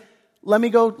 He's like, let me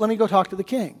go talk to the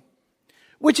king.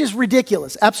 Which is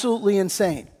ridiculous, absolutely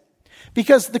insane.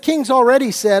 Because the king's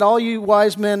already said, all you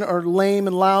wise men are lame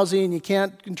and lousy and you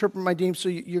can't interpret my dreams, so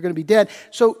you're going to be dead.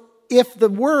 So if the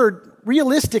word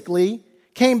realistically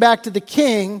came back to the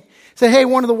king, said, hey,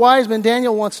 one of the wise men,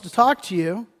 Daniel, wants to talk to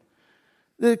you,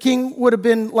 the king would have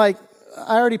been like,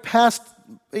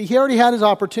 he already had his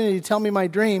opportunity to tell me my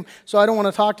dream, so I don't want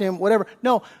to talk to him, whatever.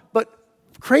 No, but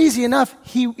crazy enough,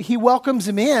 he welcomes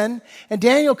him in, and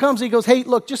Daniel comes and he goes, hey,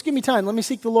 look, just give me time. Let me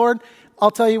seek the Lord.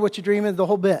 I'll tell you what your dream is, the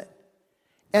whole bit.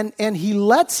 And he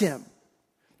lets him.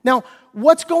 Now,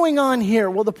 what's going on here?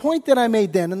 Well, the point that I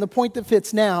made then and the point that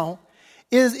fits now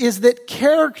is that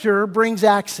character brings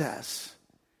access.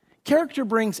 Character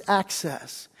brings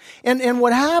access. And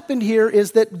what happened here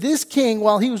is that this king,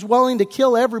 while he was willing to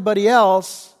kill everybody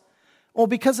else, well,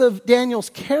 because of Daniel's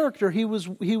character, he was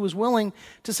willing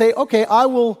to say, okay, I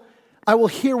will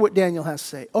hear what Daniel has to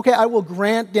say. Okay, I will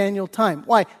grant Daniel time.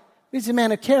 Why? He's a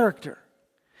man of character.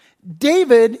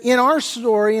 David, in our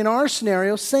story, in our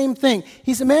scenario, same thing.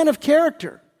 He's a man of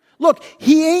character. Look,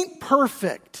 he ain't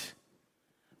perfect,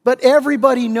 but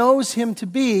everybody knows him to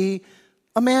be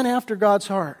a man after God's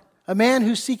heart, a man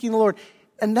who's seeking the Lord.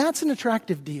 And that's an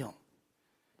attractive deal.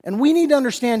 And we need to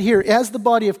understand here, as the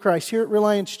body of Christ, here at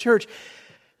Reliance Church,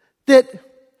 that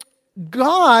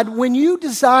God, when you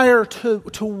desire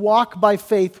to walk by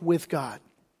faith with God,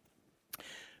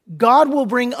 God will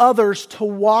bring others to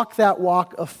walk that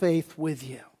walk of faith with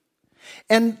you.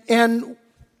 And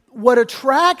what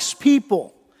attracts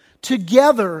people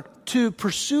together to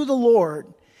pursue the Lord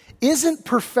isn't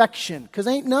perfection, because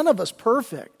ain't none of us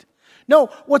perfect. No,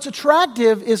 what's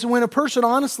attractive is when a person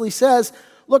honestly says,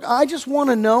 look, I just want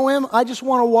to know him, I just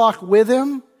want to walk with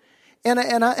him, and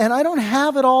I don't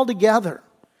have it all together.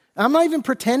 I'm not even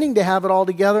pretending to have it all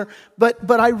together, but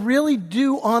I really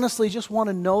do honestly just want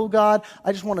to know God.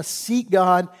 I just want to seek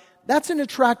God. That's an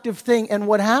attractive thing. And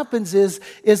what happens is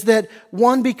that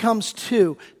 1 becomes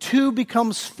 2, 2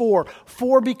 becomes 4,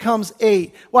 4 becomes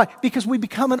 8. Why? Because we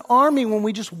become an army when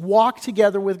we just walk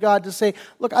together with God to say,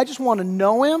 look, I just want to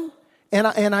know Him, and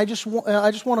I just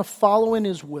want to follow in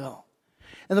His will.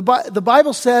 And the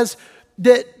Bible says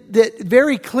that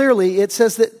very clearly, it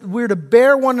says that we're to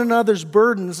bear one another's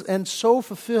burdens and so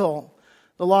fulfill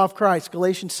the law of Christ,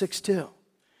 Galatians 6:2.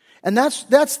 And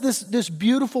that's this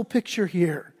beautiful picture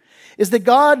here, is that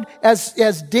God,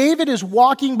 as David is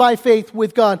walking by faith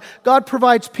with God, God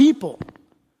provides people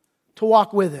to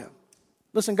walk with Him.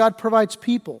 Listen, God provides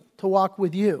people to walk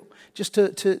with you, just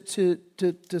to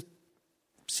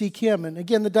seek Him. And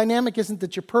again, the dynamic isn't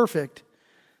that you're perfect.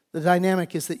 The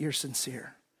dynamic is that you're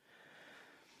sincere.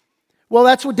 Well,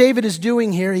 that's what David is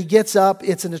doing here. He gets up.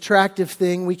 It's an attractive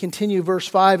thing. We continue verse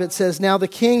 5. It says, now the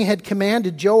king had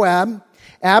commanded Joab,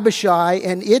 Abishai,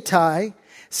 and Ittai,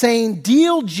 saying,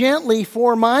 deal gently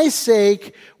for my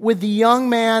sake with the young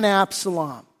man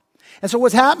Absalom. And so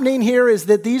what's happening here is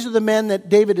that these are the men that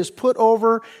David has put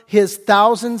over his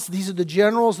thousands. These are the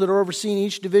generals that are overseeing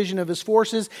each division of his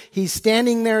forces. He's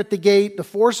standing there at the gate. The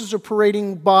forces are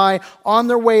parading by on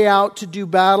their way out to do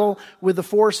battle with the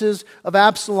forces of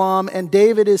Absalom. And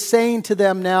David is saying to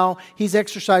them now, he's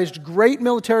exercised great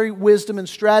military wisdom and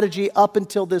strategy up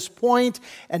until this point.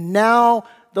 And now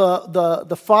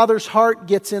the father's heart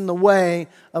gets in the way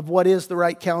of what is the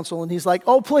right counsel. And he's like,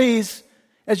 oh, please,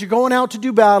 as you're going out to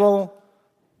do battle,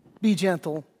 be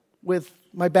gentle with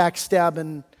my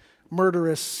backstabbing,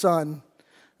 murderous son,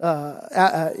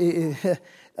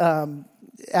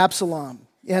 Absalom.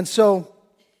 And so,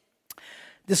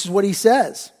 this is what he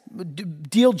says.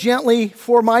 Deal gently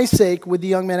for my sake with the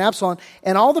young man Absalom.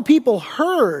 And all the people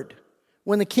heard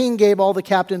when the king gave all the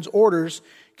captains orders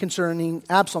concerning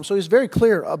Absalom. So he's very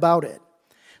clear about it.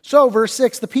 So, verse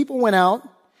 6, the people went out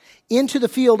into the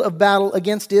field of battle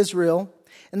against Israel,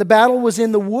 and the battle was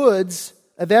in the woods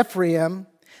of Ephraim.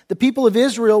 The people of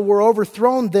Israel were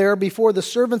overthrown there before the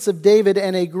servants of David,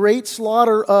 and a great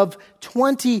slaughter of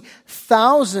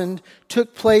 20,000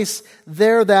 took place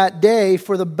there that day,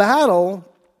 for the battle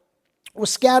was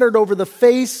scattered over the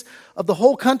face of the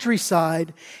whole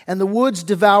countryside, and the woods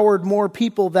devoured more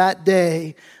people that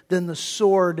day than the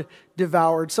sword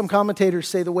devoured. Some commentators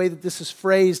say the way that this is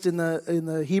phrased in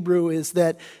the Hebrew is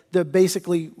that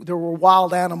basically there were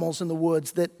wild animals in the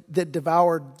woods that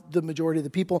devoured the majority of the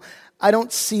people. I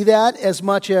don't see that as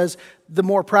much as the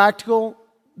more practical.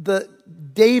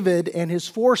 David and his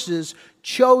forces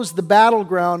chose the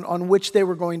battleground on which they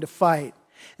were going to fight.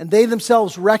 And they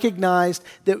themselves recognized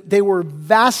that they were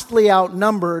vastly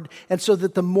outnumbered, and so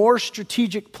that the more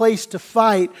strategic place to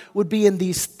fight would be in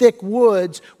these thick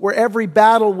woods where every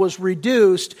battle was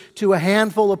reduced to a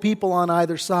handful of people on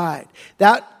either side.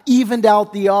 That evened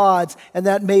out the odds, and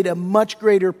that made a much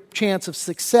greater chance of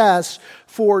success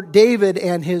for David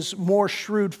and his more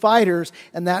shrewd fighters,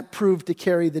 and that proved to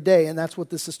carry the day. And that's what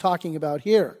this is talking about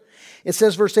here. It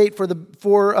says, verse 8,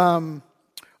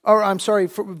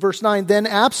 verse 9, then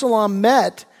Absalom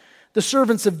met the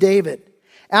servants of David.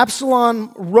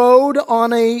 Absalom rode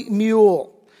on a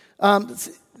mule.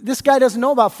 This guy doesn't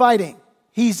know about fighting.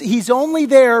 He's only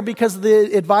there because of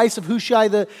the advice of Hushai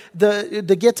the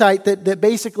Gittite that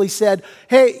basically said,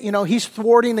 hey, he's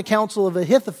thwarting the counsel of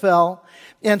Ahithophel.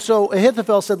 And so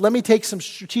Ahithophel said, let me take some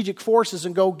strategic forces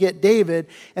and go get David.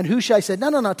 And Hushai said,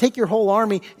 no, take your whole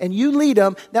army and you lead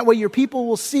them. That way your people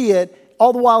will see it.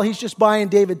 All the while, he's just buying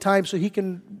David time so he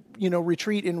can,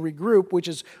 retreat and regroup, which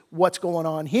is what's going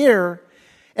on here.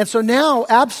 And so now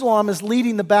Absalom is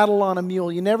leading the battle on a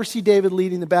mule. You never see David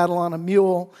leading the battle on a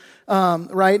mule,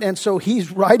 right? And so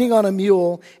he's riding on a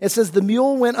mule. It says the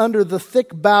mule went under the thick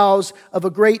boughs of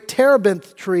a great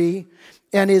terebinth tree,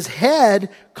 and his head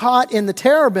caught in the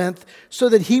terebinth, so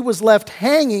that he was left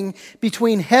hanging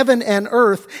between heaven and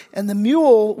earth, and the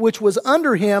mule which was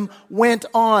under him went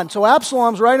on. So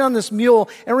Absalom's riding on this mule,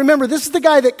 and remember, this is the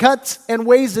guy that cuts and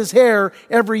weighs his hair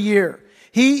every year.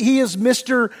 He is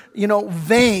Mr.,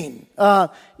 vain.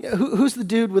 Who's the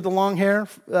dude with the long hair?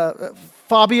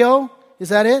 Fabio? Is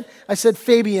that it? I said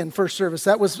Fabian first service.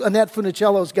 That was Annette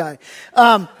Funicello's guy.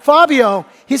 Fabio,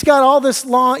 he's got all this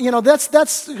long,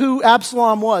 that's who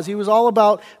Absalom was. He was all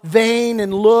about vain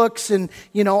and looks and,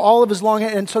 all of his long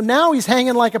hair. And so now he's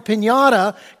hanging like a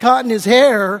piñata, caught in his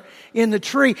hair in the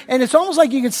tree. And it's almost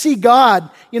like you can see God,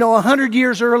 100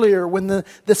 years earlier when the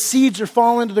seeds are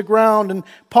falling to the ground and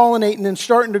pollinating and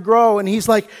starting to grow. And he's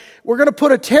like, we're going to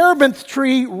put a terebinth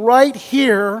tree right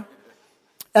here.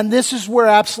 And this is where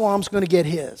Absalom's going to get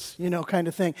his, kind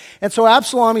of thing. And so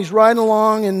Absalom, he's riding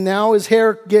along, and now his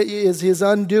hair is his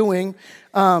undoing.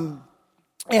 And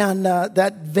And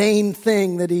that vain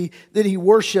thing that he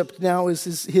worshipped now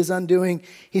is his undoing.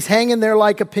 He's hanging there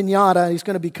like a piñata. He's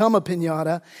going to become a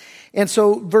piñata. And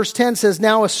so verse 10 says,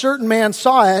 now a certain man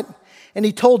saw it, and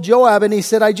he told Joab, and he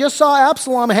said, I just saw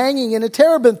Absalom hanging in a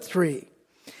terebinth tree.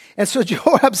 And so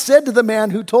Joab said to the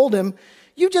man who told him,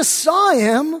 you just saw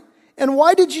him, and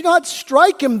why did you not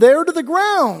strike him there to the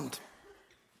ground?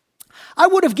 I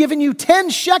would have given you 10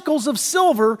 shekels of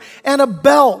silver and a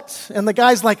belt. And the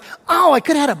guy's like, oh, I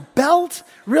could have had a belt?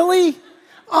 Really?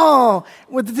 Oh,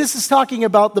 well, this is talking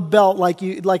about the belt like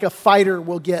a fighter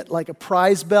will get, like a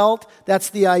prize belt. That's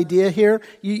the idea here.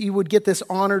 You would get this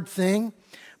honored thing.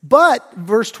 But,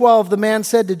 verse 12, the man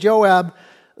said to Joab,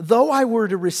 though I were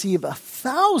to receive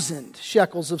 1,000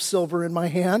 shekels of silver in my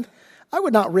hand, I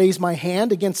would not raise my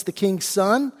hand against the king's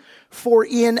son. For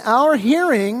in our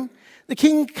hearing, the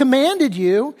king commanded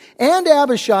you and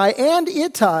Abishai and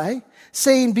Ittai,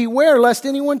 saying, beware lest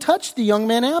anyone touch the young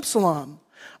man Absalom.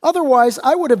 Otherwise,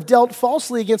 I would have dealt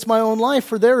falsely against my own life,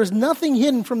 for there is nothing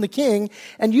hidden from the king,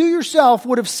 and you yourself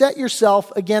would have set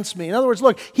yourself against me. In other words,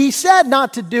 look, he said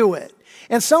not to do it.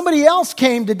 And somebody else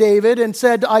came to David and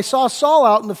said, I saw Saul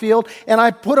out in the field, and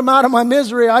I put him out of my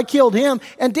misery. I killed him.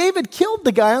 And David killed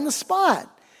the guy on the spot.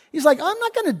 He's like, I'm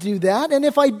not going to do that. And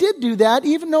if I did do that,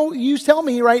 even though you tell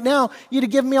me right now you'd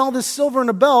have given me all this silver and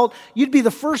a belt, you'd be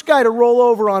the first guy to roll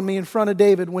over on me in front of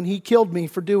David when he killed me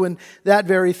for doing that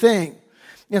very thing.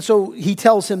 And so he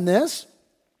tells him this.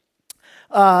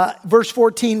 Verse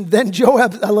 14, then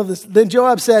Joab, I love this. Then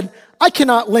Joab said, I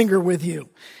cannot linger with you.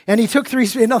 And he took 3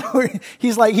 spears. In other words,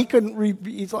 he's like,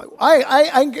 he's like,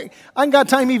 I ain't got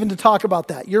time even to talk about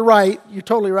that. You're right. You're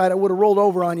totally right. I would have rolled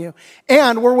over on you.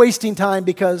 And we're wasting time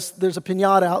because there's a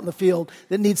piñata out in the field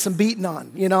that needs some beating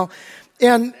on, you know.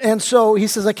 And so he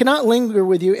says, I cannot linger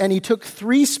with you. And he took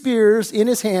 3 spears in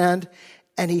his hand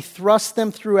and he thrust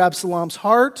them through Absalom's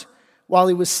heart while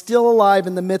he was still alive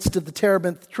in the midst of the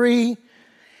terebinth tree.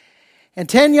 And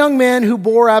 10 young men who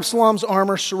bore Absalom's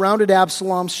armor surrounded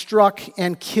Absalom, struck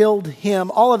and killed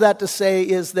him. All of that to say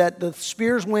is that the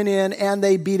spears went in and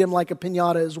they beat him like a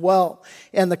piñata as well.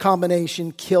 And the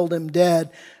combination killed him dead.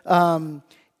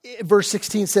 Verse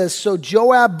 16 says, so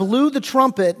Joab blew the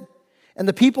trumpet, and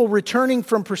the people returned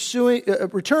from pursuing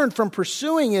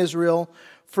Israel,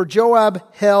 for Joab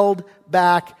held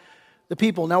back the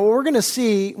people. Now what we're going to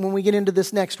see when we get into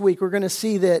this next week, we're going to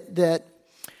see that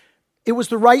it was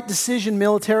the right decision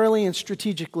militarily and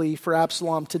strategically for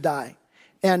Absalom to die.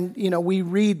 And, you know, we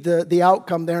read the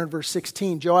outcome there in verse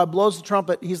 16. Joab blows the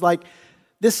trumpet. He's like,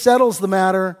 this settles the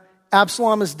matter.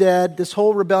 Absalom is dead. This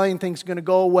whole rebellion thing's going to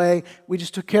go away. We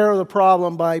just took care of the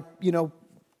problem by,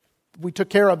 we took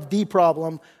care of the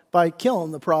problem by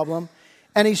killing the problem.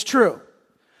 And he's true.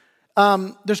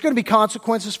 There's going to be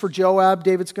consequences for Joab.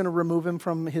 David's going to remove him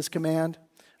from his command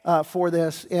for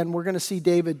this. And we're going to see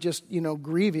David just,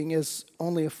 grieving as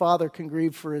only a father can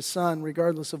grieve for his son,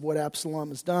 regardless of what Absalom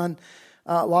has done.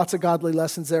 Lots of godly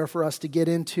lessons there for us to get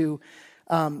into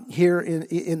here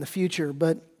in the future.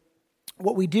 But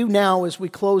what we do now is we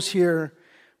close here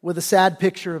with a sad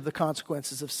picture of the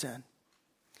consequences of sin.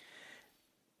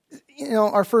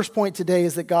 Our first point today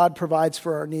is that God provides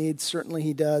for our needs. Certainly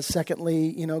He does.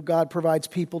 Secondly, God provides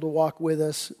people to walk with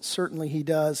us. Certainly He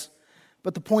does.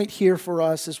 But the point here for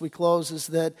us as we close is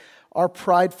that our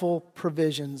prideful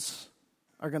provisions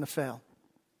are going to fail.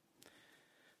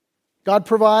 God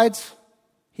provides.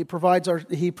 He provides our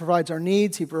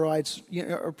needs. He provides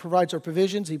our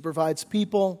provisions. He provides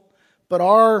people. But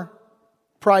our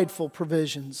prideful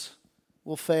provisions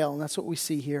will fail. And that's what we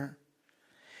see here.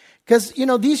 Because,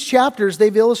 these chapters,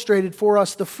 they've illustrated for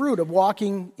us the fruit of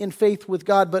walking in faith with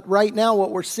God. But right now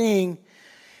what we're seeing,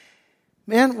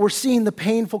 we're seeing the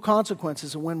painful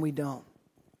consequences of when we don't.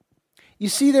 You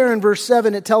see there in verse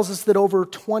 7, it tells us that over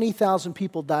 20,000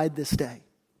 people died this day.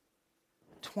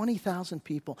 20,000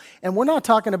 people. And we're not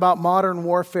talking about modern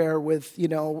warfare with,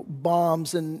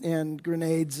 bombs and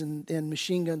grenades and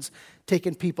machine guns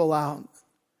taking people out.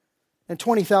 And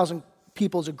 20,000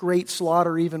 people is a great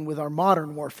slaughter even with our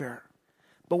modern warfare.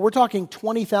 But we're talking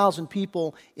 20,000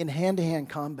 people in hand-to-hand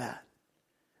combat.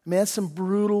 That's some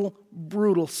brutal,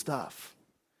 brutal stuff.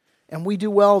 And we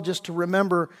do well just to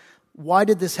remember, why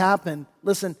did this happen?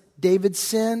 Listen, David's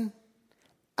sin,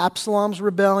 Absalom's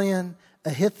rebellion,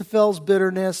 Ahithophel's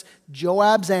bitterness,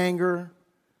 Joab's anger.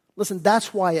 Listen,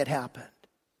 that's why it happened.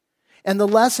 And the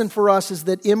lesson for us is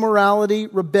that immorality,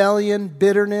 rebellion,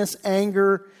 bitterness,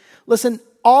 anger, listen,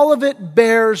 all of it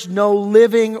bears no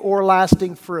living or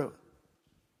lasting fruit.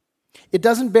 It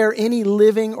doesn't bear any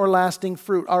living or lasting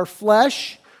fruit. Our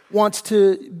flesh wants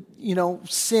to,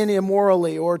 sin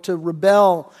immorally or to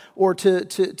rebel or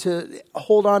to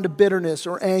hold on to bitterness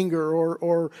or anger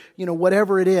or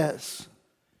whatever it is.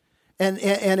 And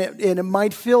it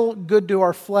might feel good to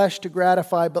our flesh to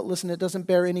gratify, but listen, it doesn't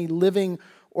bear any living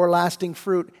or lasting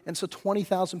fruit. And so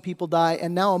 20,000 people die,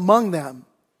 and now among them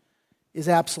is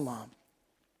Absalom.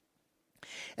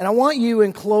 And I want you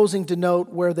in closing to note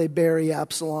where they bury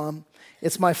Absalom.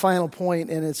 It's my final point,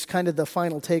 and it's kind of the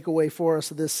final takeaway for us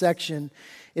of this section.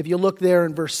 If you look there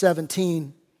in verse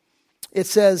 17, it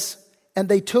says, "And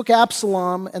they took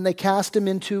Absalom, and they cast him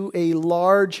into a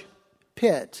large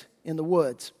pit in the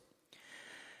woods.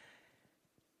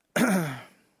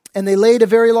 And they laid a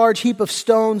very large heap of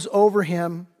stones over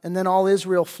him, and then all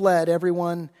Israel fled,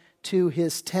 everyone to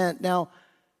his tent." Now,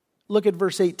 look at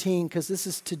verse 18, because this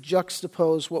is to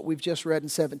juxtapose what we've just read in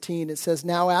 17. It says,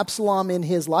 "Now Absalom in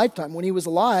his lifetime, when he was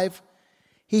alive,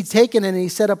 he'd taken and he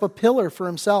set up a pillar for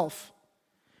himself,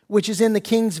 which is in the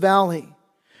king's valley.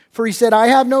 For he said, I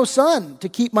have no son to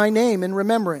keep my name in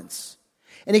remembrance.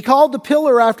 And he called the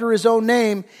pillar after his own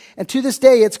name, and to this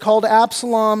day it's called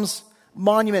Absalom's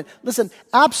monument." Listen,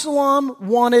 Absalom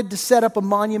wanted to set up a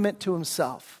monument to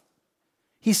himself.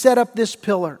 He set up this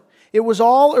pillar. It was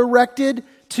all erected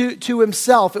to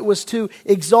himself. It was to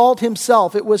exalt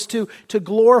himself. It was to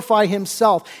glorify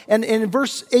himself. And in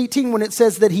verse 18, when it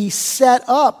says that he set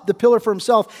up the pillar for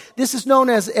himself, this is known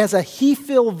as a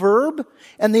hefil verb.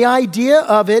 And the idea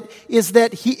of it is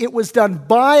that it was done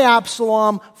by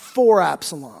Absalom for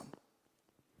Absalom.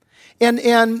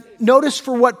 And notice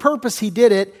for what purpose he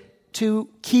did it. To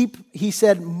keep, he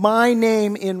said, my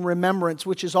name in remembrance,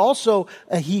 which is also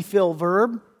a hefil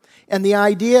verb. And the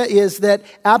idea is that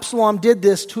Absalom did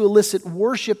this to elicit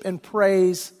worship and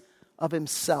praise of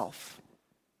himself.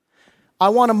 I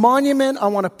want a monument, I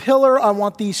want a pillar, I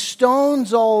want these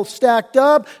stones all stacked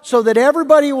up so that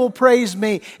everybody will praise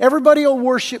me, everybody will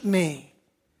worship me.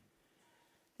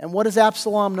 And what is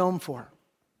Absalom known for?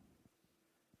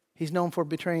 He's known for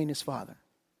betraying his father.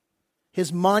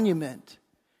 His monument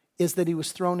is that he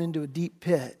was thrown into a deep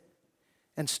pit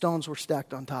and stones were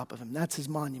stacked on top of him. That's his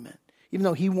monument. Even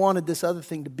though he wanted this other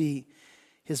thing to be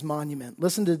his monument.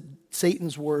 Listen to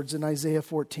Satan's words in Isaiah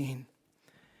 14.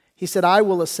 He said, I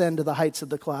will ascend to the heights of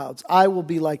the clouds. I will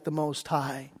be like the Most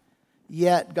High.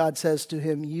 Yet, God says to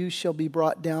him, you shall be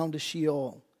brought down to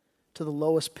Sheol, to the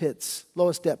lowest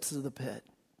depths of the pit.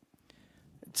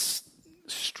 It's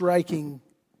striking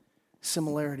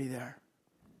similarity there.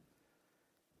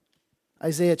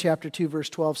 Isaiah chapter 2 verse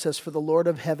 12 says, for the Lord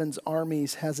of heaven's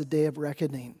armies has a day of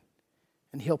reckoning.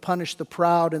 And he'll punish the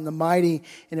proud and the mighty,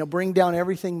 and he'll bring down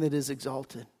everything that is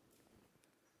exalted.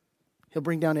 He'll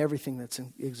bring down everything that's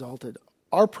exalted.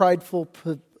 Our prideful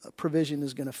provision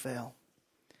is going to fail.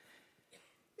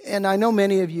 And I know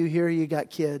many of you here, you got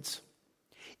kids.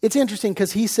 It's interesting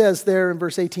because he says there in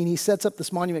verse 18, he sets up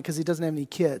this monument because he doesn't have any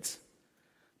kids.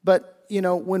 But,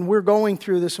 when we're going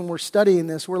through this and we're studying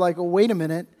this, we're like, oh, wait a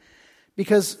minute.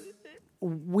 Because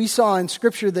we saw in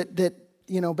Scripture that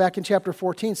back in chapter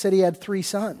 14, said he had 3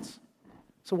 sons.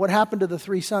 So what happened to the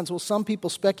 3 sons? Well, some people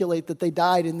speculate that they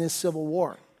died in this civil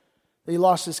war. That he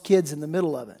lost his kids in the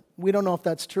middle of it. We don't know if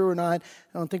that's true or not.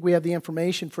 I don't think we have the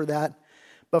information for that.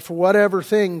 But for whatever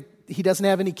thing, he doesn't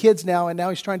have any kids now, and now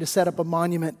he's trying to set up a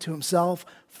monument to himself,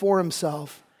 for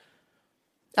himself.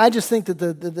 I just think that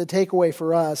the takeaway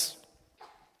for us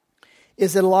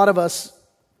is that a lot of us,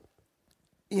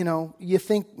 you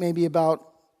think maybe about,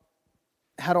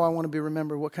 how do I want to be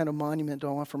remembered? What kind of monument do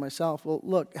I want for myself? Well,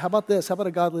 look, how about this? How about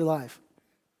a godly life?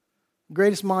 The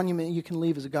greatest monument you can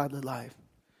leave is a godly life.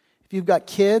 If you've got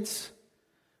kids,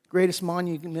 greatest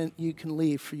monument you can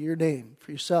leave for your name,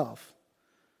 for yourself,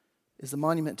 is the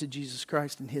monument to Jesus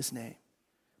Christ in His name.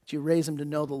 That you raise them to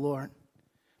know the Lord.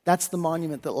 That's the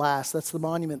monument that lasts. That's the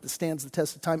monument that stands the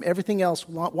test of time. Everything else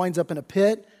winds up in a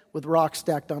pit with rocks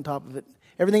stacked on top of it.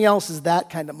 Everything else is that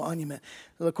kind of monument.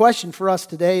 So the question for us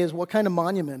today is, what kind of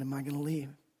monument am I going to leave?